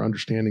films and your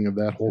understanding of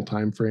that whole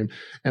time frame.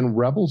 And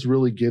Rebels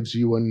really gives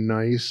you a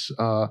nice,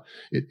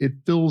 it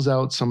fills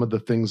out some of the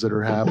things that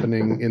are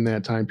happening in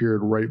that time period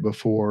right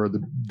before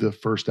the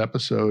fourth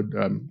episode,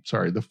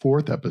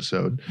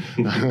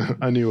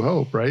 A New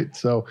Hope, right?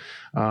 So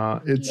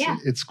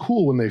it's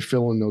cool when they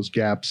fill in those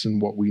gaps in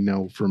what we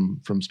know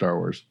from Star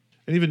Wars.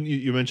 And even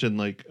you mentioned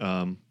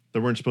there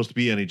weren't supposed to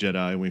be any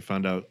Jedi and we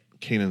found out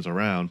Kanan's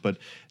around, but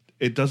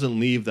it doesn't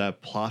leave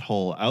that plot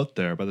hole out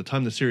there. By the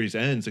time the series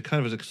ends, it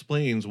kind of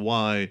explains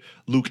why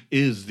Luke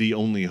is the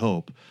only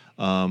hope.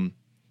 And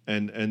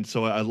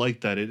so I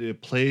like that.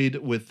 It played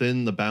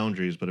within the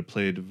boundaries, but it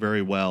played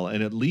very well.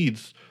 And it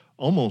leads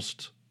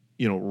almost,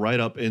 right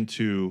up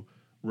into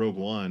Rogue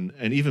One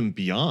and even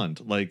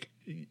beyond. Like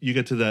you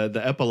get to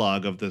the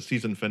epilogue of the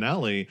season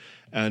finale,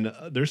 and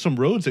there's some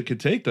roads it could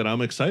take that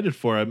I'm excited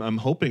for. I'm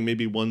hoping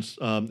maybe once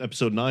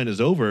episode 9 is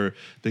over,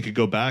 they could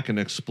go back and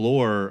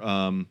explore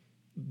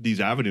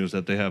these avenues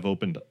that they have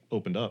opened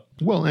up.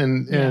 Well,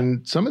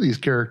 and some of these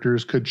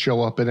characters could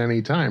show up at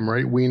any time,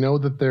 right? We know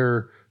that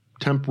they're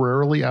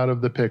temporarily out of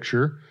the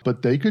picture,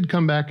 but they could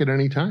come back at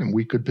any time.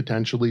 We could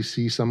potentially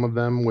see some of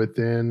them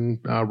within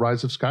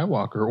Rise of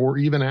Skywalker, or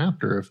even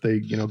after, if they,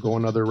 go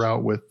another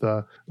route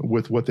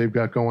with what they've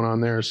got going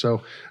on there.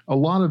 So a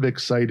lot of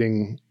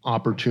exciting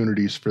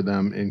opportunities for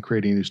them in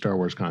creating new Star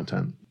Wars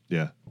content.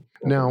 Yeah.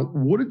 Now,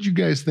 what did you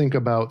guys think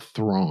about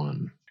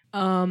Thrawn?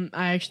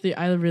 I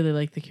really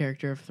like the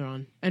character of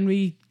Thrawn, and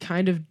we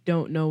kind of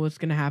don't know what's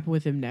gonna happen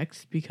with him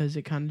next, because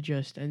it kind of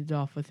just ends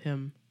off with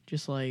him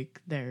just like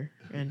there,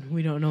 and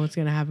we don't know what's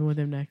gonna happen with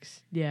him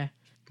next. Yeah.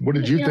 What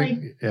did you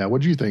think?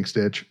 What did you think,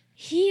 Stitch?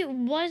 He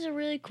was a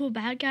really cool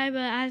bad guy, but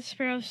as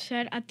Sparrow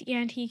said, at the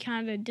end he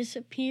kind of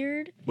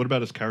disappeared. What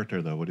about his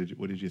character, though? What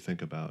did you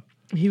think about?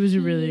 He was I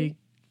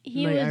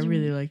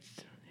really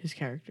liked his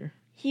character.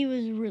 He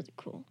was really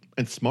cool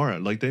and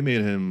smart. Like, they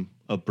made him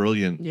a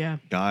brilliant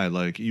guy.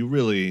 Like, you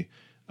really,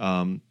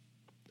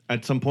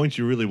 at some points,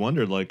 you really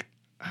wondered, like,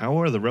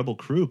 how are the Rebel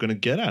crew going to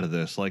get out of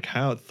this? Like,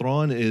 how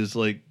Thrawn is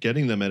like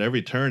getting them at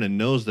every turn and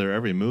knows their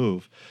every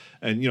move.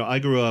 And I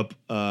grew up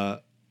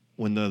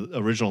when the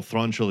original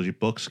Thrawn trilogy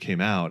books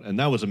came out, and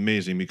that was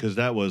amazing, because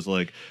that was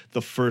like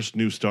the first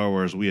new Star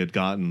Wars we had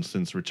gotten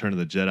since Return of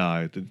the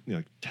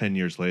Jedi, 10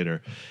 years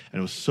later, and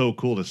it was so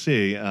cool to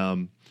see.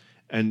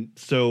 And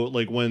so,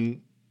 like,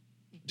 when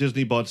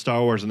Disney bought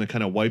Star Wars and they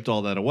kind of wiped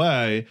all that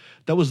away,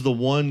 that was the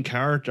one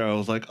character I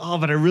was like, oh,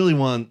 but I really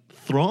want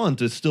Thrawn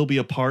to still be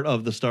a part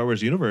of the Star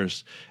Wars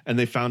universe. And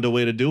they found a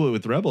way to do it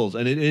with Rebels.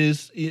 And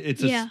it's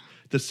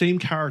the same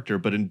character,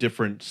 but in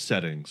different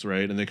settings,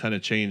 right? And they kind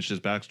of changed his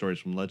backstories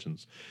from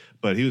Legends.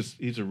 But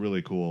he's a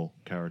really cool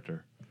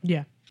character.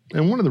 Yeah.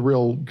 And one of the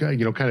real,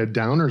 kind of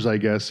downers, I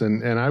guess,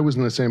 and I was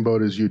in the same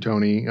boat as you,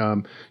 Tony.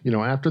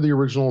 After the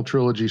original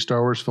trilogy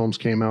Star Wars films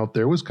came out,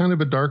 there was kind of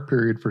a dark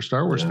period for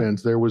Star Wars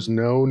fans. There was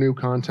no new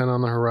content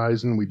on the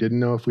horizon. We didn't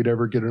know if we'd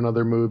ever get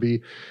another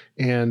movie.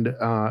 And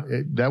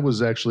that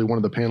was actually one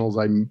of the panels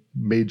I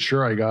made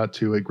sure I got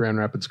to at Grand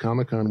Rapids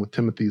Comic-Con with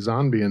Timothy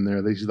Zahn being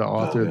there. He's the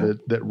author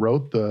that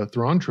wrote the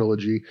Thrawn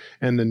trilogy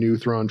and the new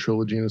Thrawn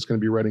trilogy, and is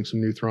going to be writing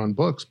some new Thrawn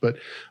books. But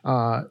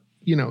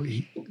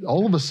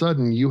all of a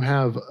sudden you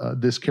have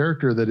this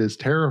character that is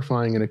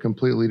terrifying in a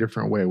completely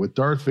different way. With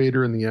Darth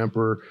Vader and the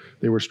Emperor,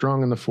 they were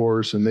strong in the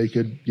Force, and they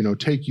could,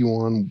 take you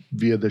on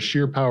via the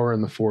sheer power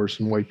in the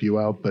Force and wipe you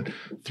out. But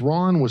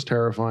Thrawn was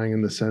terrifying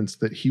in the sense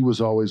that he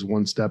was always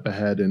one step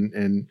ahead,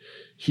 and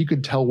he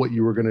could tell what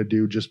you were going to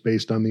do just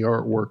based on the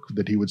artwork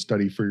that he would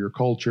study for your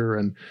culture.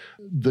 And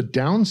the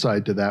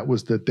downside to that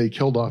was that they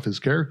killed off his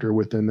character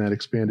within that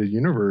expanded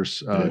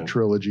universe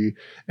trilogy.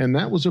 And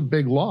that was a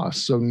big loss.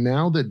 So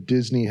now that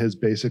Disney has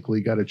basically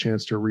got a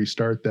chance to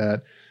restart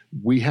that,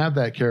 we have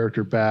that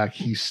character back.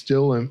 He's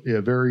still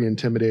a very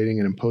intimidating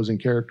and imposing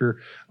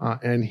character,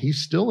 and he's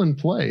still in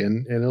play.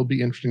 And it'll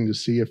be interesting to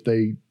see if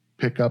they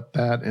pick up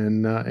that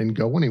and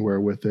go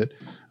anywhere with it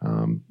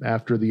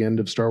after the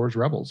end of Star Wars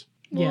Rebels.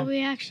 Well,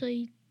 we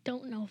actually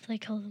don't know if they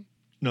killed him.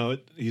 No,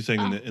 he's saying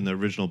in the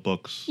original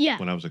books. Yeah.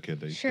 When I was a kid,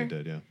 they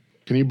did. Yeah.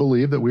 Can you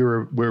believe that we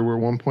were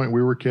at one point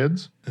we were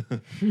kids?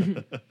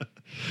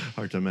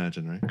 Hard to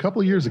imagine, right? A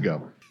couple of years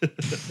ago.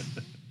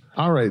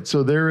 All right,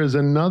 so there is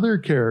another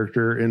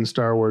character in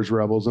Star Wars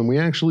Rebels, and we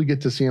actually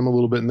get to see him a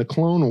little bit in the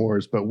Clone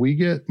Wars, but we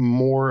get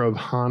more of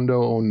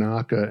Hondo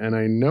Ohnaka, and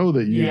I know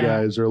that you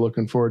guys are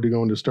looking forward to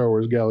going to Star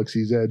Wars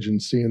Galaxy's Edge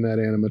and seeing that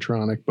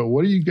animatronic, but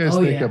what do you guys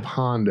think of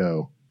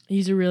Hondo?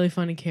 He's a really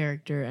funny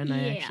character, and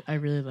I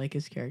really like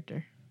his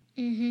character.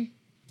 Mm-hmm.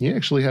 He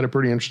actually had a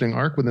pretty interesting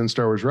arc within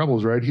Star Wars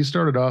Rebels, right? He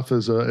started off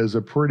as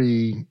a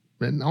pretty,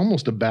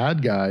 almost a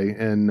bad guy,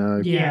 and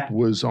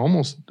was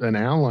almost an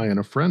ally and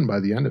a friend by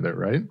the end of it,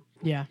 right?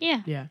 Yeah.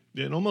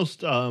 And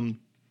almost, I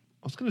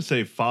was going to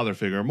say father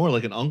figure, more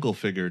like an uncle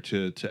figure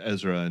to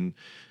Ezra, and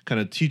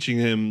kind of teaching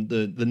him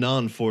the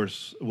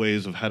non-Force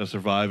ways of how to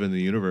survive in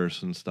the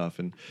universe and stuff.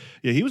 And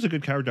he was a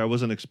good character. I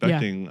wasn't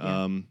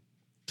expecting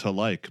to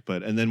like,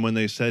 and then when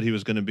they said he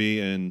was going to be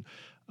in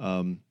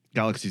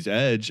Galaxy's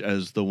Edge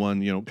as the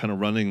one, kind of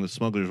running the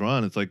Smuggler's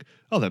Run, it's like,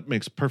 oh, that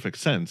makes perfect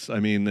sense.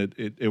 I mean,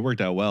 it worked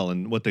out well,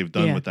 and what they've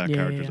done with that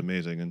character is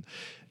amazing. And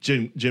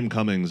Jim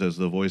Cummings as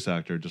the voice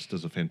actor just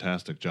does a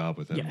fantastic job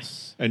with it.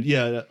 Yes. And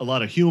a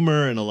lot of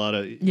humor and a lot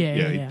of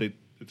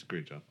it's a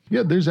great job.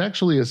 Yeah, there's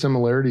actually a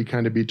similarity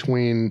kind of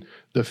between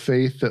the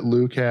faith that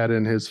Luke had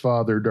in his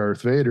father,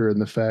 Darth Vader,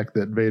 and the fact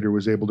that Vader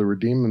was able to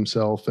redeem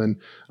himself. And,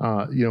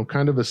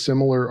 kind of a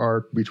similar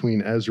arc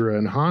between Ezra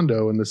and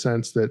Hondo in the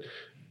sense that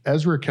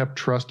Ezra kept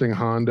trusting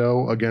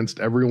Hondo against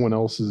everyone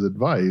else's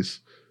advice.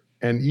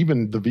 And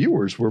even the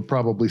viewers were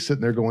probably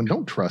sitting there going,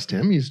 don't trust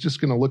him. He's just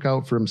going to look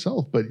out for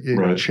himself. But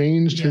it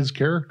changed his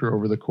character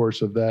over the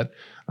course of that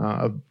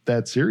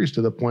series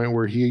to the point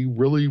where he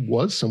really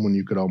was someone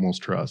you could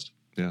almost trust.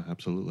 Yeah,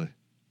 absolutely.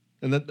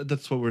 And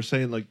that's what we're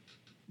saying, like,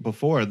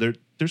 before.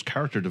 There's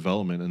character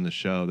development in the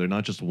show. They're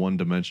not just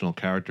one-dimensional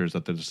characters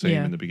that they're the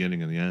same in the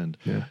beginning and the end.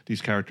 Yeah.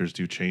 These characters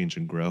do change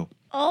and grow.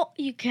 Oh,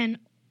 you can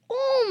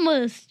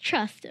almost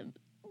trust him.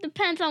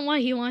 Depends on what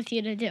he wants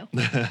you to do.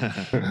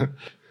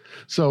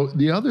 So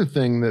the other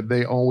thing that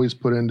they always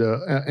put into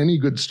any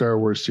good Star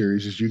Wars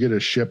series is you get a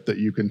ship that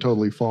you can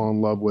totally fall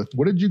in love with.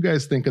 What did you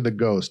guys think of the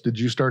Ghost? Did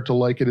you start to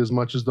like it as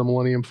much as the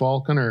Millennium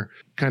Falcon, or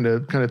kind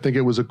of think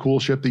it was a cool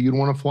ship that you'd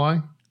want to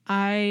fly?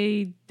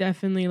 I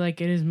definitely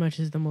like it as much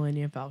as the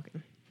Millennium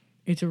Falcon.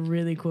 It's a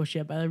really cool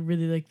ship. I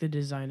really like the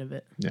design of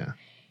it. Yeah.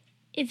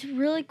 It's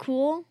really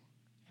cool,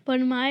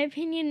 but in my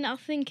opinion,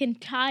 nothing can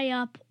tie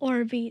up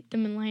or beat the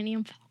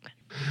Millennium Falcon.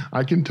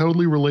 I can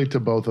totally relate to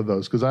both of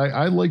those because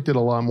I liked it a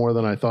lot more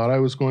than I thought I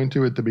was going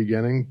to at the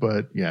beginning.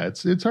 But yeah,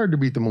 it's hard to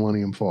beat the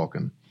Millennium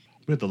Falcon.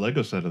 We had the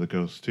Lego set of the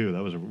Ghost too.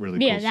 That was a really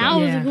cool set. Yeah, that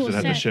was a cool set. It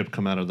had the set. ship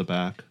come out of the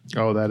back.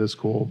 Oh, that is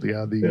cool.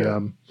 Yeah,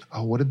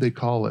 what did they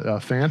call it?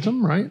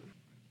 Phantom, right?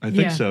 I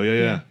think so.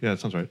 Yeah,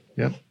 that sounds right.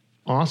 Yep.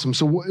 Awesome.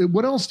 So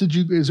what else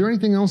is there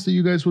anything else that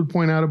you guys would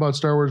point out about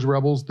Star Wars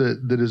Rebels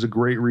that is a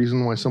great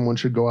reason why someone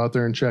should go out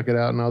there and check it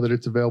out now that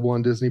it's available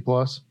on Disney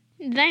Plus?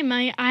 They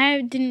might.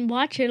 I didn't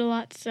watch it a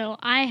lot, so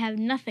I have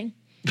nothing.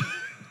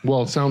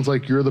 Well, it sounds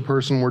like you're the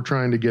person we're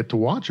trying to get to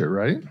watch it,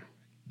 right?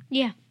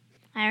 Yeah,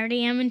 I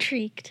already am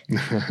intrigued.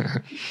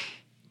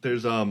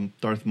 There's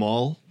Darth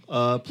Maul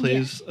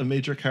plays a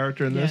major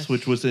character in this,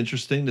 which was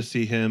interesting to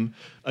see him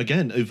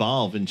again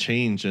evolve and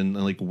change and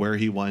like where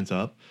he winds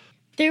up.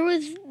 There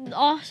was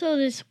also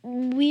this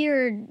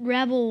weird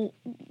rebel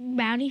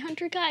bounty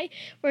hunter guy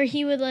where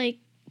he would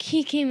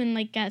he came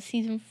in at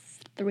season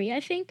 3, I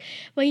think,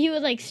 but he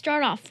would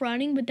start off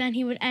running, but then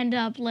he would end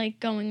up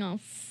going on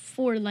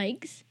 4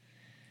 legs.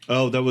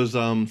 Oh, that was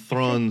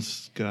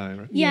Thrawn's guy,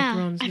 right? Yeah,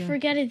 Thrawn's, I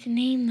forget his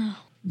name though.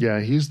 Yeah,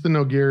 he's the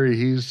Nogiri.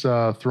 He's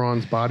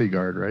Thrawn's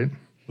bodyguard, right?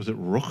 Was it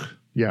Rook?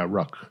 Yeah,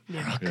 Rook.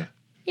 Yeah.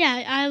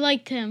 Yeah, I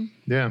liked him.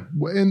 Yeah,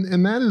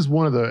 and that is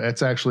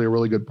that's actually a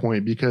really good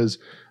point because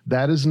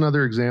that is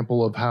another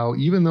example of how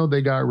even though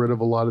they got rid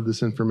of a lot of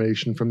this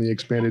information from the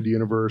expanded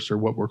universe or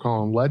what we're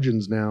calling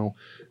Legends now,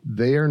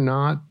 they are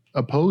not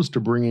opposed to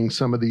bringing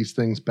some of these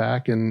things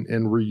back and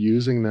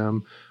reusing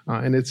them.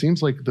 And it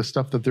seems like the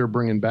stuff that they're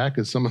bringing back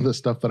is some of the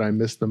stuff that I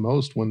miss the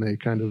most when they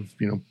kind of,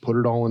 put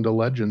it all into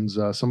Legends.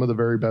 Some of the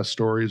very best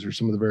stories or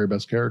some of the very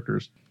best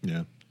characters.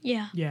 Yeah.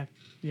 Yeah. Yeah.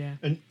 Yeah.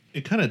 And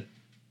it kind of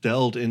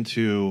delved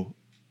into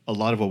a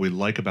lot of what we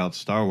like about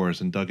Star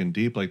Wars and dug in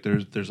deep. Like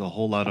there's a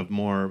whole lot of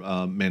more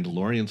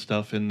Mandalorian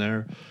stuff in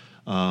there.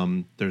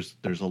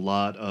 There's a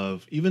lot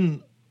of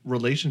even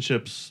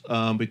relationships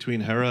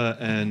between Hera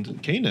and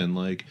Kanan,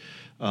 like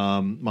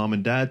mom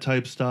and dad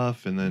type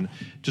stuff, and then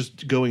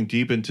just going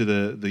deep into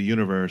the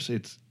universe.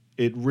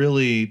 It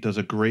really does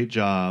a great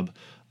job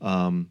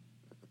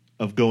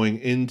of going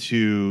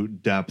into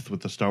depth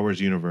with the Star Wars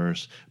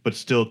universe, but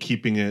still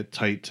keeping it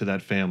tight to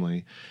that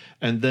family.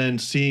 And then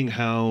seeing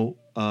how,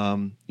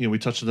 we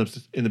touched on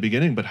this in the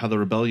beginning, but how the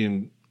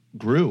rebellion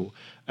grew.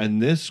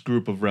 And this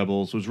group of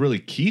rebels was really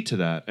key to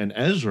that. And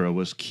Ezra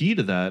was key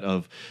to that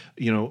of,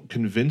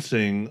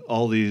 convincing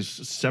all these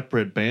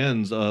separate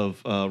bands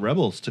of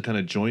rebels to kind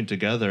of join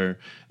together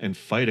and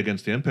fight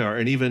against the Empire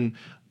and even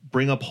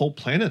bring up whole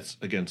planets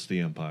against the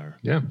Empire.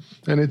 Yeah.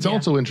 And it's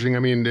also interesting. I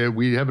mean,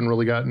 we haven't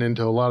really gotten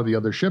into a lot of the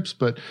other ships,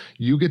 but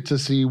you get to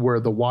see where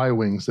the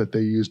Y-Wings that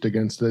they used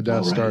against the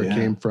Death Star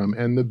came from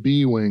and the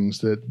B-Wings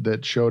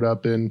that showed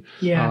up in,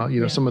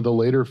 some of the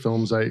later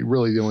films.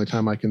 The only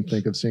time I can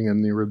think of seeing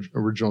in the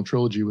original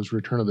trilogy was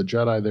Return of the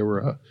Jedi. There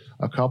were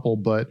a couple,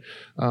 but,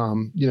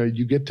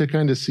 you get to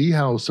kind of see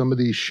how some of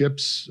these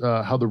ships,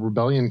 how the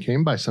rebellion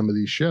came by some of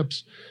these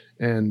ships.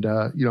 And,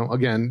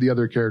 again, the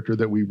other character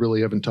that we really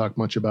haven't talked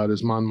much about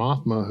is Mon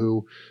Mothma,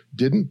 who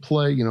didn't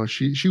play,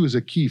 she was a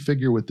key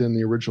figure within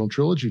the original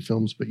trilogy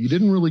films, but you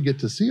didn't really get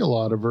to see a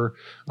lot of her.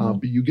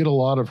 But you get a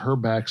lot of her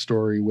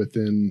backstory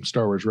within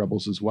Star Wars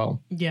Rebels as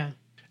well. Yeah.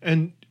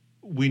 And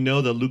we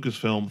know that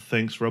Lucasfilm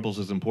thinks Rebels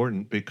is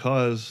important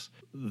because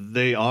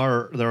there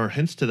are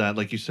hints to that.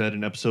 Like you said,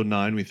 in episode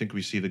 9, we think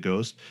we see the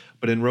Ghost,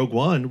 but in Rogue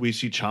One, we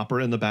see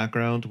Chopper in the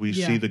background. We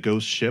see the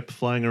Ghost ship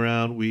flying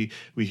around. We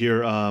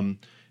hear,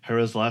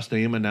 Hera's last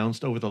name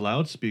announced over the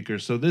loudspeaker.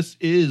 So this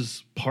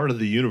is part of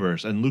the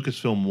universe, and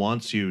Lucasfilm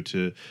wants you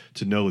to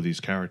know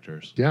these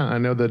characters. Yeah, I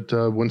know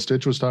that when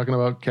Stitch was talking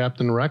about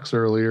Captain Rex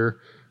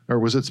earlier, or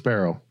was it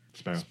Sparrow?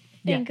 Sparrow. I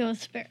think it was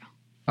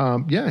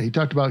Sparrow. He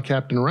talked about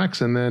Captain Rex,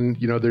 and then,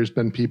 there's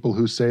been people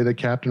who say that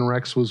Captain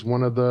Rex was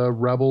one of the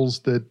rebels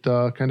that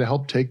kind of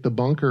helped take the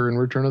bunker in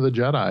Return of the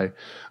Jedi.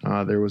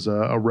 There was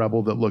a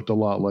rebel that looked a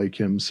lot like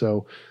him.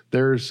 So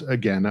there's,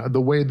 again,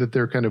 the way that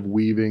they're kind of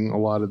weaving a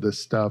lot of this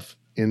stuff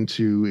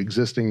into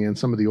existing in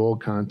some of the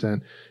old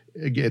content.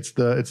 It's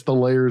the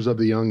layers of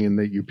the onion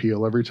that you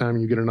peel. Every time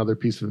you get another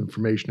piece of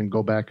information and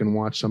go back and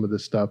watch some of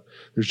this stuff,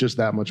 there's just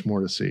that much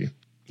more to see.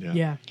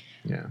 Yeah.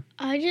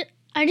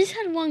 I just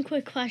had one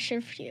quick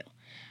question for you.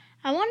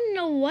 I want to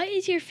know, what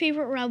is your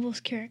favorite Rebels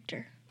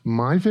character?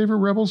 My favorite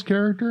Rebels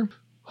character?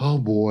 Oh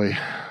boy.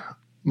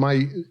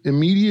 My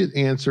immediate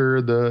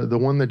answer, the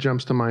one that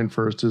jumps to mind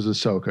first, is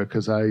Ahsoka,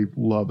 because I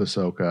love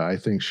Ahsoka. I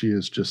think she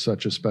is just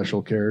such a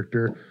special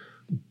character.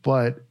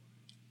 But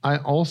I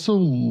also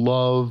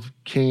love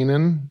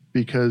Kanan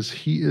because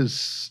he is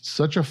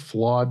such a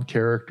flawed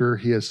character.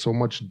 He has so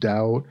much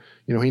doubt.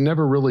 You know, he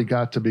never really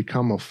got to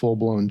become a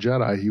full-blown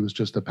Jedi. He was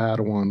just a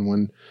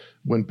Padawan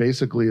when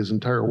basically his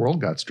entire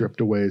world got stripped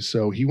away.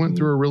 So he went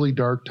through a really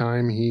dark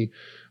time. He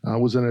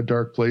was in a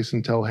dark place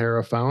until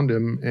Hera found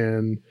him.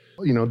 And,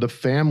 you know, the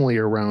family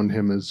around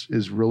him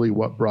is really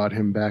what brought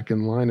him back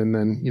in line. And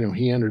then, you know,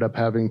 he ended up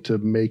having to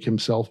make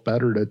himself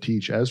better to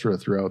teach Ezra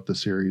throughout the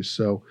series.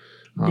 So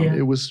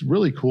it was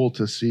really cool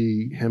to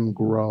see him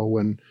grow.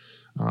 And,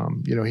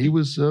 you know, he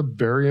was a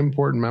very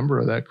important member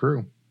of that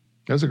crew.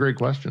 That's a great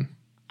question.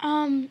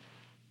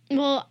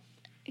 Well,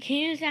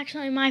 Kanan is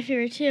actually my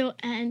favorite too.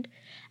 And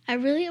I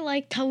really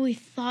liked how we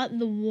thought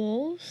the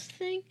wolves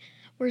thing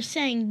were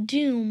saying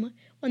Doom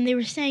when they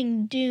were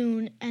saying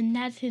Dune, and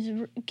that's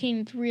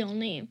Kanan's real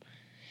name.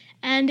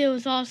 And it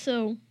was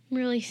also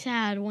really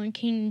sad when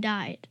Kanan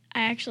died.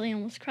 I actually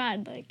almost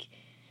cried, like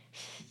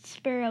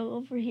Sparrow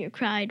over here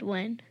cried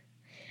when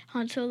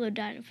Han Solo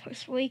died in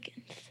Force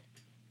Awakens.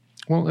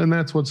 Well, and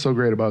that's what's so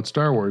great about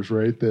Star Wars,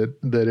 right? That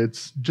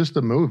it's just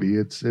a movie.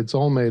 It's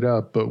all made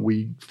up, but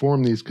we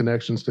form these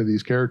connections to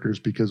these characters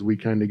because we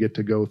kind of get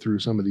to go through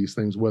some of these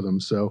things with them.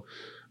 So,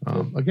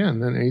 again,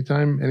 then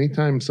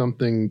anytime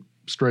something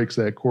strikes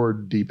that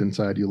chord deep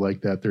inside you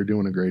like that, they're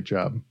doing a great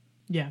job.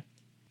 Yeah.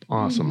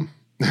 Awesome.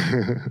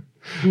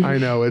 I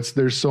know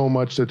there's so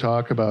much to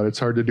talk about. It's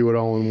hard to do it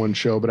all in one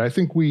show, but I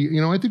think we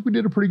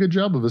did a pretty good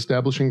job of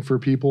establishing for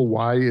people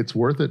why it's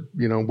worth it,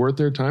 worth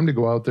their time to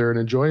go out there and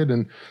enjoy it.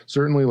 And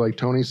certainly, like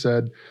Tony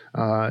said,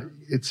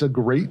 it's a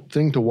great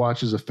thing to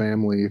watch as a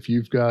family. If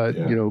you've got,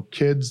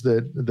 kids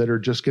that are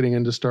just getting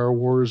into Star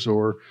Wars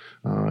or,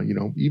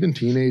 even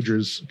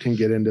teenagers can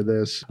get into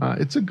this.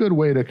 It's a good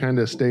way to kind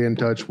of stay in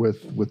touch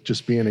with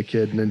just being a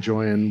kid and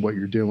enjoying what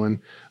you're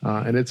doing.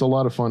 And it's a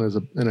lot of fun as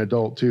an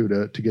adult too,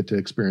 to get to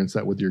experience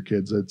that with your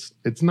kids.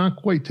 It's not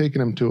quite taking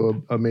them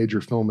to a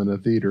major film in a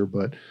theater,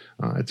 but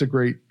it's a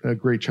great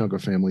chunk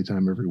of family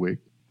time every week.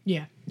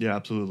 Yeah. Yeah,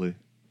 absolutely.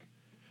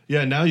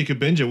 Yeah, now you could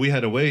binge it. We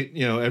had to wait,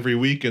 every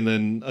week and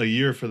then a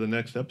year for the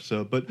next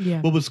episode. But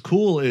what was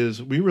cool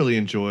is we really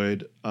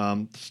enjoyed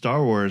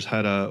Star Wars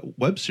had a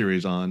web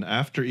series on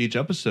after each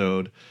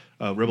episode,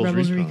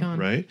 Rebels Recon,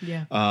 right?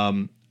 Yeah.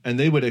 And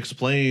they would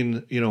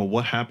explain,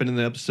 what happened in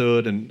the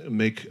episode and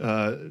make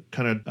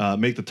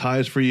make the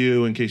ties for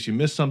you in case you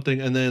missed something,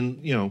 and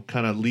then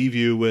kind of leave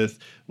you with,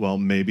 well,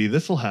 maybe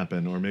this will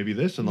happen or maybe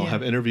this, and they'll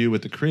have interview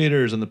with the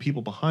creators and the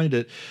people behind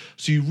it.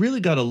 So you really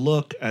got to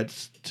look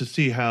to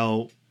see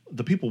how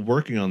the people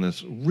working on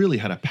this really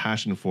had a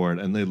passion for it,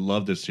 and they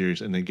loved this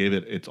series and they gave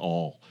it its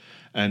all,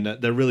 and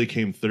that really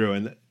came through.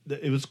 And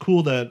it was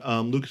cool that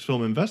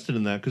Lucasfilm invested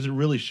in that because it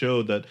really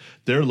showed that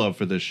their love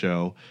for this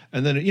show.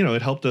 And then,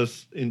 it helped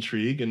us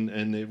intrigue,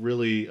 and it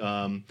really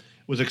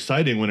was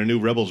exciting when a new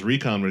Rebels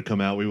Recon would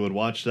come out. We would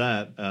watch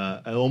that,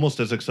 almost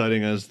as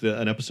exciting as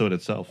an episode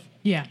itself.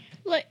 Yeah.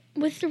 Like,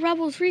 with the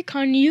Rebels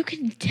Recon, you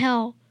can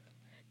tell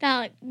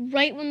that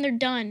right when they're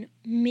done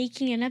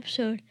making an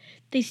episode,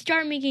 they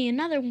start making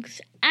another one,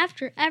 because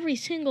after every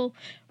single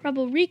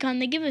Rebel Recon,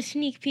 they give a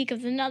sneak peek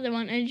of another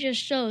one, and it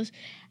just shows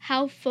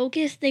how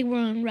focused they were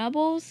on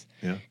Rebels.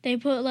 Yeah. They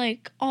put,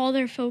 all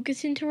their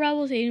focus into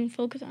Rebels. They didn't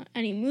focus on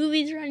any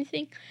movies or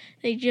anything.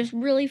 They just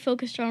really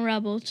focused on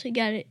Rebels to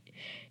get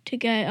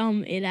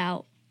it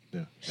out.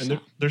 Yeah, and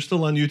they're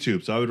still on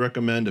YouTube, so I would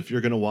recommend if you're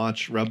going to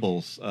watch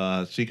Rebels,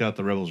 seek out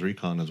the Rebels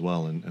Recon as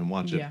well and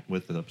watch it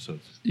with the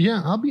episodes.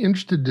 Yeah, I'll be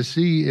interested to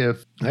see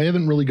if I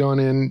haven't really gone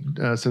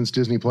in since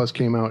Disney Plus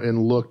came out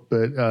and looked,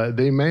 but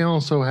they may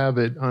also have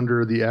it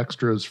under the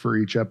extras for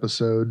each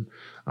episode.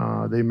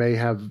 They may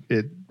have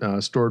it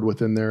stored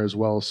within there as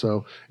well.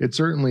 So it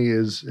certainly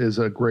is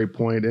a great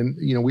point. And,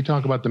 we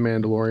talk about The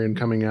Mandalorian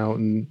coming out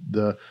and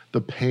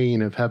the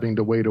pain of having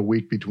to wait a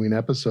week between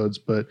episodes,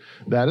 but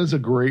that is a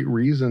great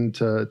reason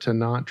to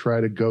not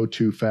try to go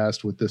too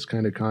fast with this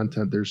kind of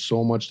content. There's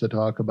so much to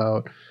talk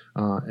about,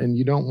 and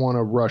you don't want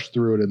to rush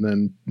through it and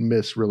then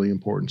miss really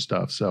important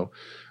stuff. So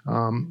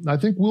I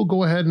think we'll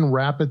go ahead and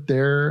wrap it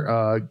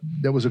there.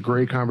 That was a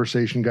great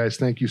conversation, guys.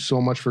 Thank you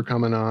so much for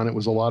coming on. It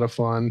was a lot of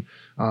fun.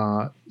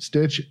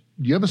 Stitch,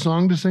 do you have a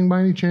song to sing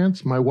by any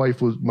chance? My wife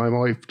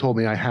told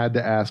me I had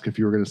to ask if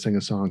you were going to sing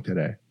a song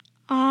today.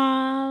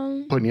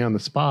 Putting you on the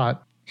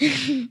spot.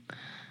 I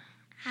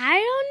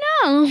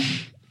don't know.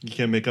 You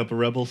can't make up a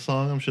Rebel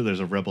song? I'm sure there's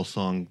a Rebel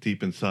song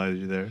deep inside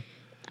you there.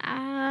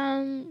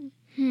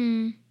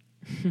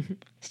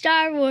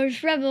 Star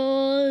Wars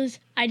Rebels.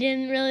 I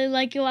didn't really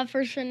like you at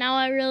first, but now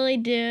I really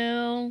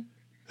do.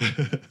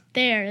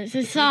 There's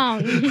a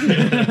song.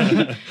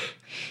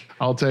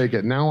 I'll take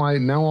it. Now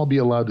I'll be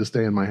allowed to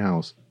stay in my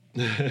house.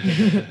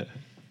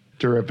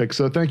 Terrific.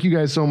 So thank you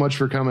guys so much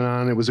for coming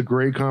on. It was a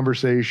great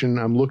conversation.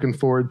 I'm looking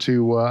forward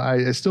to,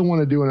 I still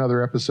want to do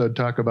another episode,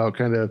 talk about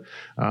kind of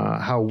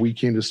how we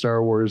came to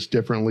Star Wars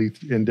differently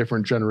in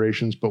different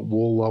generations, but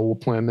we'll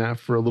plan that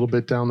for a little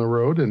bit down the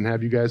road and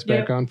have you guys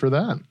back on for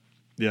that.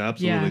 Yeah,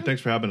 absolutely. Yeah.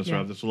 Thanks for having us,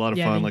 Rob. This was a lot of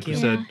fun. Like we you.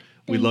 said,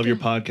 We love your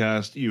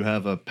podcast. You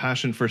have a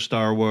passion for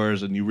Star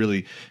Wars, and you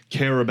really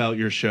care about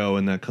your show,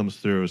 and that comes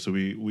through. So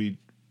we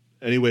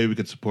any way we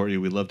could support you,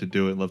 we'd love to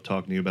do it. Love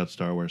talking to you about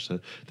Star Wars. So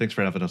thanks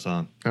for having us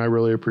on. I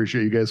really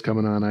appreciate you guys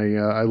coming on.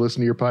 I listen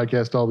to your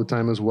podcast all the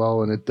time as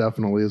well, and it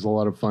definitely is a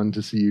lot of fun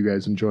to see you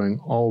guys enjoying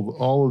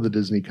all of the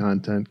Disney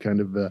content kind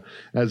of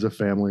as a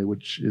family,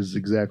 which is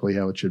exactly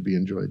how it should be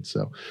enjoyed.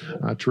 So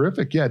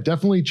terrific. Yeah,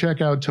 definitely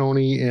check out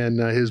Tony and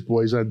his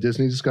boys on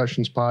Disney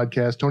Discussions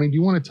podcast. Tony, do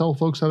you want to tell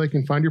folks how they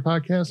can find your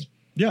podcast?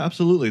 Yeah,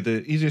 absolutely.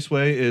 The easiest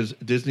way is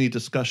Disney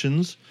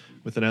Discussions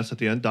with an S at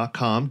the end,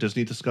 .com,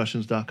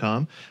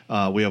 DisneyDiscussions.com.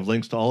 We have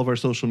links to all of our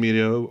social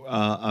media.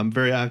 I'm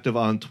very active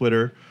on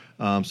Twitter,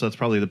 so that's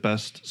probably the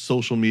best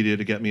social media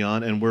to get me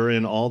on. And we're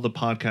in all the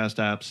podcast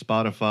apps,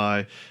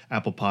 Spotify,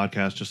 Apple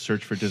Podcasts. Just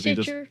search for Disney.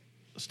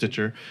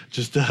 Stitcher.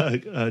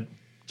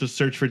 Just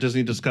search for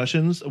Disney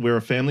Discussions. We're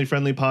a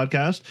family-friendly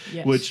podcast,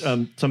 yes. Which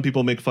some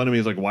people make fun of me.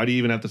 It's like, why do you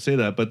even have to say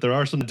that? But there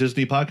are some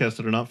Disney podcasts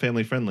that are not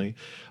family-friendly.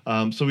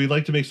 So we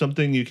like to make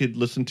something you could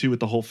listen to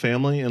with the whole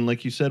family. And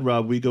like you said,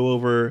 Rob, we go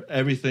over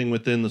everything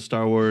within the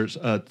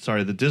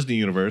the Disney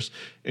universe,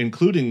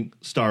 including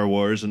Star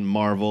Wars and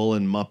Marvel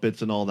and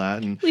Muppets and all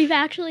that. And we've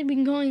actually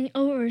been going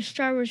over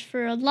Star Wars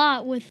for a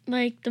lot with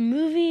like the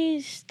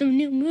movies, the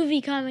new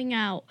movie coming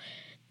out.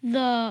 We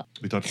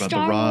talked about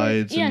the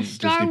rides and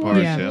Star Disney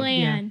Wars parks.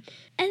 Land.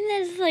 And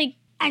there's like,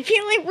 I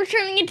feel like we're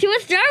turning into a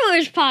Star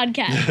Wars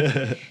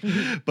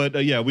podcast. But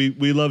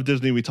we love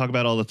Disney. We talk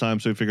about it all the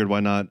time. So we figured why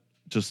not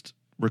just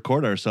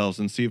record ourselves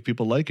and see if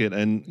people like it.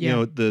 And, you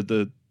know,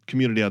 the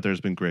community out there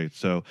has been great.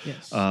 So,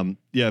 yes.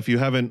 If you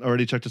haven't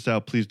already checked us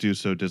out, please do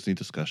so. Disney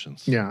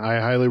Discussions. Yeah, I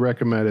highly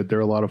recommend it.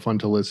 They're a lot of fun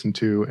to listen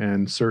to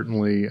and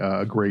certainly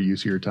a great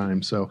use of your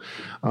time. So,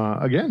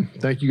 again,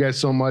 thank you guys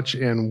so much.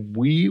 And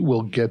we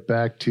will get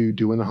back to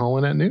doing the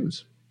Holonet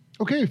News.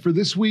 Okay, for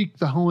this week,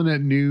 the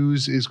Holonet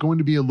News is going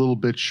to be a little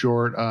bit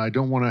short. I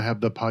don't want to have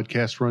the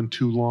podcast run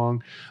too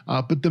long,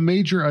 but the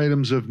major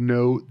items of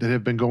note that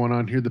have been going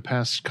on here the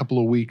past couple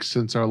of weeks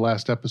since our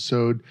last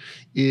episode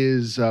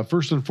is,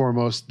 first and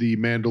foremost, the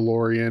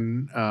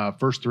Mandalorian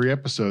first 3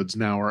 episodes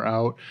now are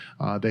out.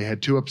 They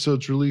had 2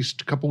 episodes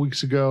released a couple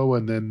weeks ago,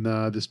 and then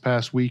this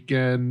past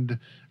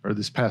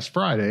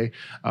Friday,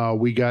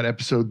 we got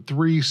episode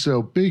 3.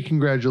 So big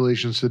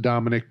congratulations to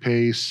Dominic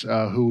Pace,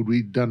 who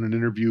we'd done an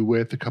interview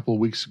with a couple of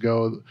weeks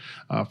ago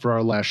for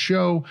our last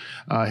show.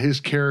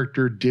 His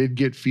character did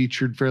get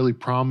featured fairly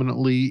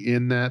prominently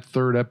in that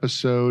 3rd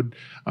episode.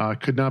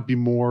 Could not be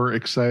more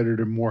excited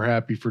and more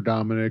happy for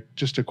Dominic.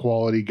 Just a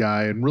quality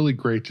guy, and really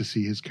great to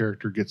see his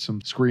character get some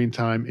screen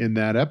time in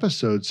that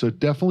episode. So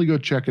definitely go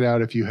check it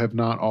out if you have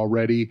not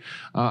already.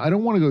 I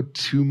don't want to go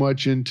too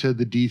much into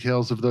the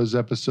details of those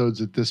episodes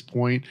at this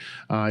point.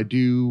 I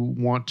do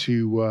want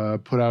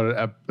to put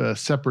out a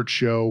separate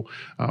show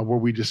where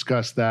we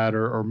discuss that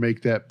or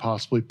make that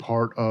possibly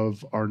part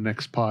of our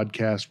next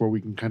podcast where we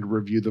can kind of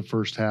review the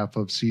first half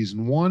of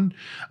season 1.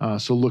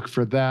 So look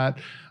for that.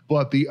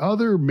 But the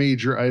other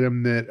major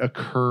item that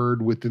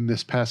occurred within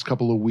this past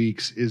couple of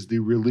weeks is the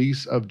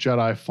release of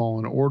Jedi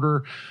Fallen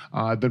Order.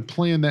 I've been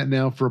playing that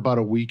now for about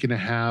a week and a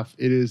half.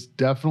 It is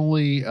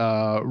definitely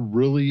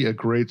really a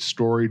great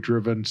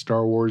story-driven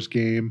Star Wars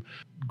game.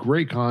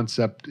 Great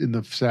concept in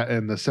the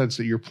sense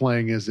that you're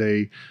playing as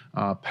a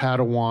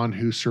Padawan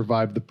who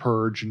survived the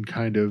Purge and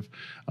kind of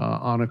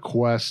on a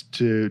quest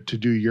to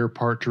do your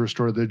part to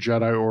restore the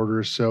Jedi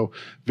Order. So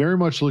very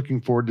much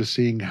looking forward to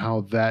seeing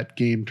how that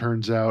game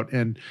turns out.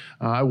 And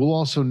I will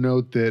also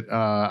note that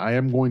I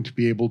am going to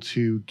be able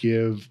to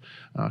give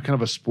kind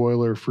of a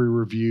spoiler-free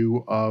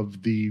review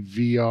of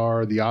the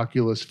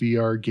Oculus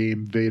VR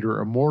game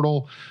Vader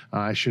Immortal.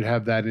 I should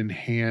have that in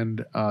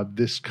hand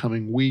this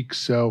coming week.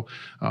 So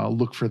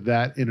look for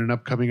that in an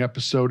upcoming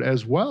episode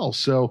as well.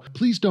 So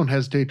please don't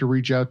hesitate to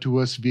reach out to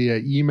us via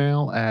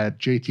email at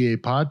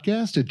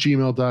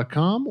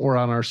jtapodcast@gmail.com or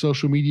on our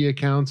social media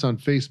accounts on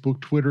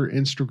Facebook, Twitter,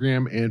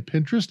 Instagram, and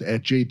Pinterest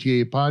at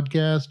JTA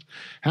Podcast.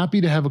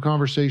 Happy to have a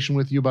conversation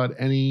with you about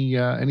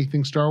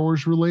anything Star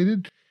Wars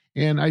related.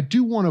 And I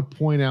do want to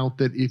point out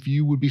that if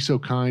you would be so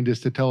kind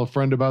as to tell a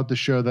friend about the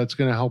show, that's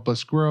going to help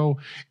us grow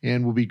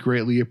and will be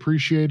greatly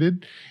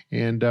appreciated.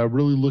 And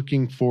really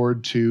looking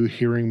forward to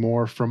hearing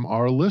more from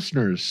our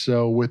listeners.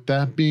 So with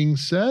that being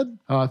said,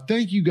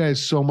 thank you guys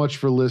so much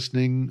for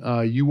listening.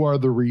 You are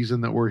the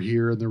reason that we're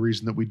here and the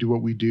reason that we do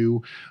what we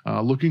do.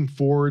 Looking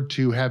forward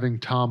to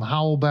having Tom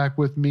Howell back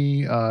with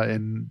me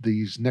in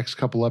these next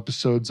couple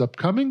episodes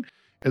upcoming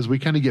as we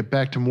kind of get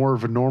back to more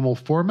of a normal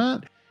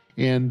format.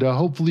 And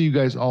hopefully you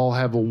guys all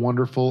have a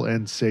wonderful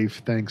and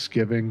safe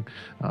Thanksgiving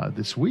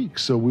this week.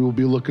 So we will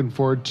be looking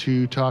forward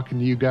to talking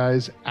to you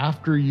guys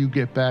after you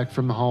get back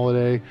from the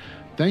holiday.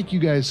 Thank you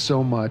guys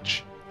so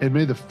much, and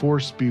may the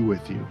Force be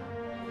with you.